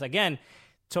hanging out with us again.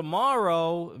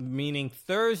 Tomorrow, meaning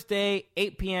Thursday,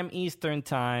 8 p.m. Eastern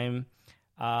time.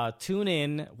 Tune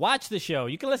in, watch the show.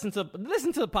 You can listen to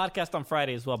the podcast on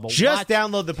Friday as well. But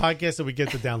download the podcast so we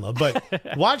get the download.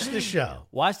 But watch the show.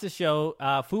 Watch the show.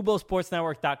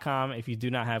 FuboSportsNetwork.com. If you do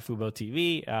not have Fubo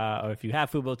TV, or if you have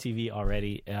Fubo TV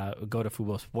already, go to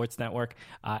Fubo Sports Network.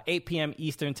 8 p.m.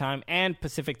 Eastern time and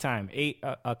Pacific time. 8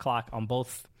 o'clock on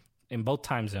both. In both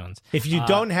time zones. If you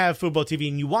don't have Fubo TV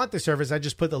and you want the service, I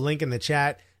just put the link in the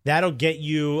chat. That'll get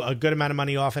you a good amount of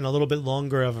money off and a little bit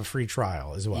longer of a free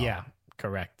trial as well. Yeah,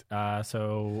 correct. Zach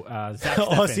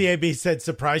OCAB said,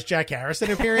 surprise Jack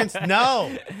Harrison appearance?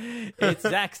 No. It's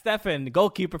Zach Steffen,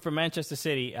 goalkeeper for Manchester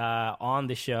City, on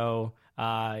the show.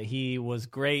 He was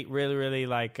great, really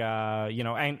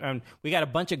and we got a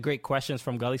bunch of great questions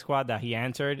from Gully Squad that he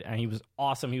answered, and he was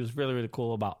awesome. He was really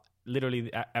cool about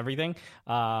literally everything.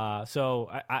 So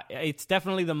it's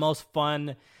definitely the most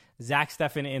fun Zach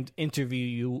Steffen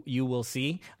interview you will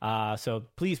see. So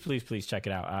please check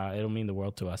it out. It'll mean the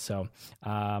world to us. So,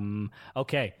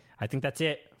 okay. I think that's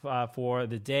it for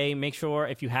the day. Make sure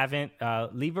if you haven't,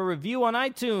 leave a review on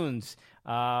iTunes.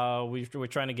 We're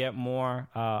trying to get more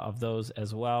of those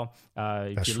as well.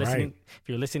 That's if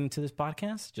you're listening to this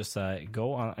podcast, just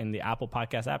go on in the Apple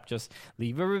Podcast app. Just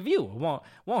leave a review. It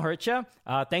won't hurt you.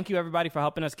 Thank you everybody for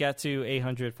helping us get to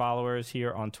 800 followers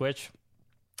here on Twitch.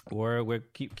 We're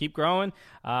keep growing.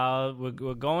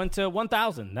 We're going to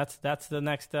 1,000. That's the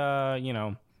next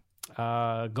goal.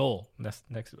 That's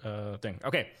the next thing.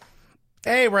 Okay.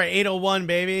 Hey, we're at 801,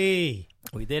 baby.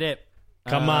 We did it.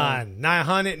 Come on.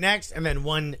 900 next, and then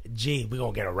 1G. We're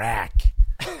going to get a rack.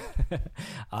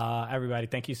 Everybody,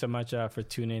 thank you so much for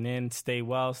tuning in. Stay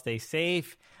well, stay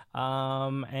safe.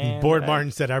 And Board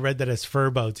Martin said, I read that as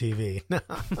Furbo TV.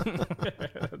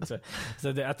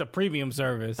 so that's a premium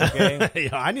service, okay?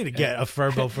 Yo, I need to get a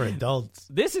Furbo for adults.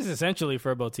 This is essentially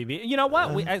Furbo TV. You know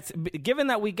what? Given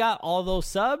that we got all those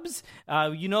subs,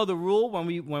 you know the rule when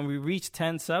we reach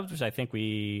 10 subs, which I think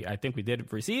we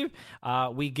did receive,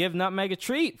 we give Nutmeg a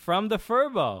treat from the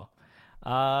Furbo.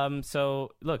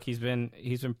 So look, he's been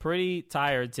pretty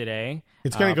tired today.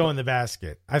 It's going to go in the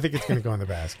basket. I think it's going to go in the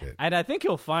basket. And I think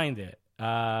he'll find it.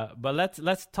 But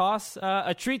let's toss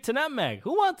a treat to Nutmeg.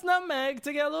 Who wants Nutmeg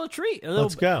to get a little treat?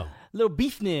 Let's go. A little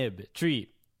beef nib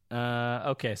treat.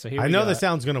 Okay, so here we go. I know the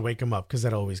sound's going to wake him up because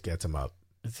that always gets him up.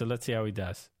 So let's see how he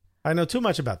does. I know too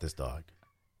much about this dog.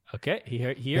 Okay, he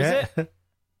hears it.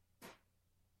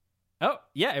 Oh,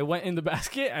 yeah, it went in the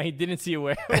basket. I didn't see it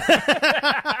where.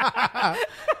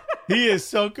 He is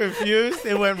so confused.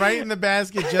 It went right in the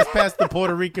basket just past the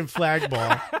Puerto Rican flag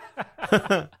ball.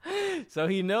 So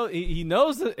he knows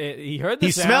it. He heard the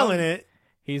He's sound. smelling it.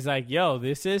 He's like, yo,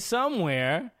 this is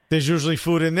somewhere. There's usually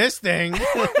food in this thing.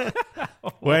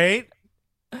 Wait.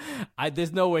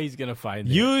 There's no way he's going to find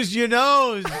it. Use your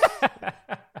nose.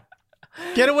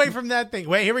 Get away from that thing.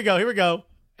 Wait, here we go.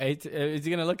 Is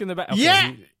he going to look in the basket?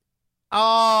 Okay,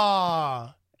 yeah.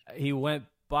 He went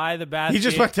by the basket. He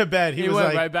just went to bed. He was went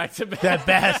like, right back to bed. That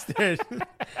bastard.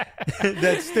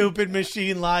 That stupid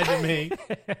machine lied to me.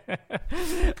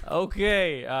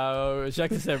 Okay.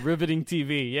 Shakta said riveting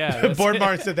TV. Yeah. Board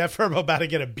Martin said that Furbo about to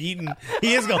get a beating.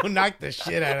 He is going to knock the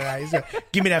shit out of that. He's going to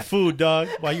give me that food, dog,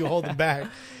 while you hold him back.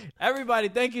 Everybody,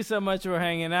 thank you so much for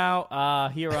hanging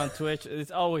out here on Twitch.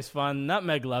 It's always fun.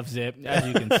 Nutmeg loves it, as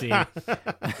you can see.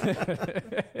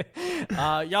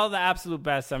 Y'all the absolute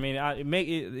best. I mean,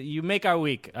 you make our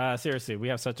week. Seriously, we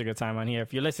have such a good time on here.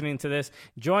 If you're listening to this,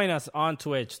 join us on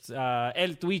Twitch,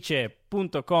 eltwiche.com.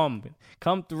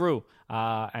 Come through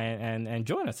and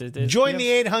join us. Join the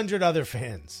 800 other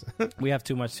fans. We have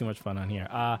too much fun on here.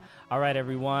 All right,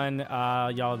 everyone.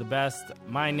 Y'all the best.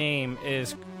 My name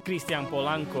is Cristian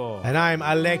Polanco. And I'm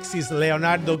Alexis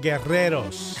Leonardo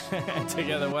Guerreros. And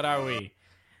together, what are we?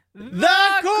 The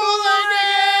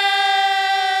Cooligan!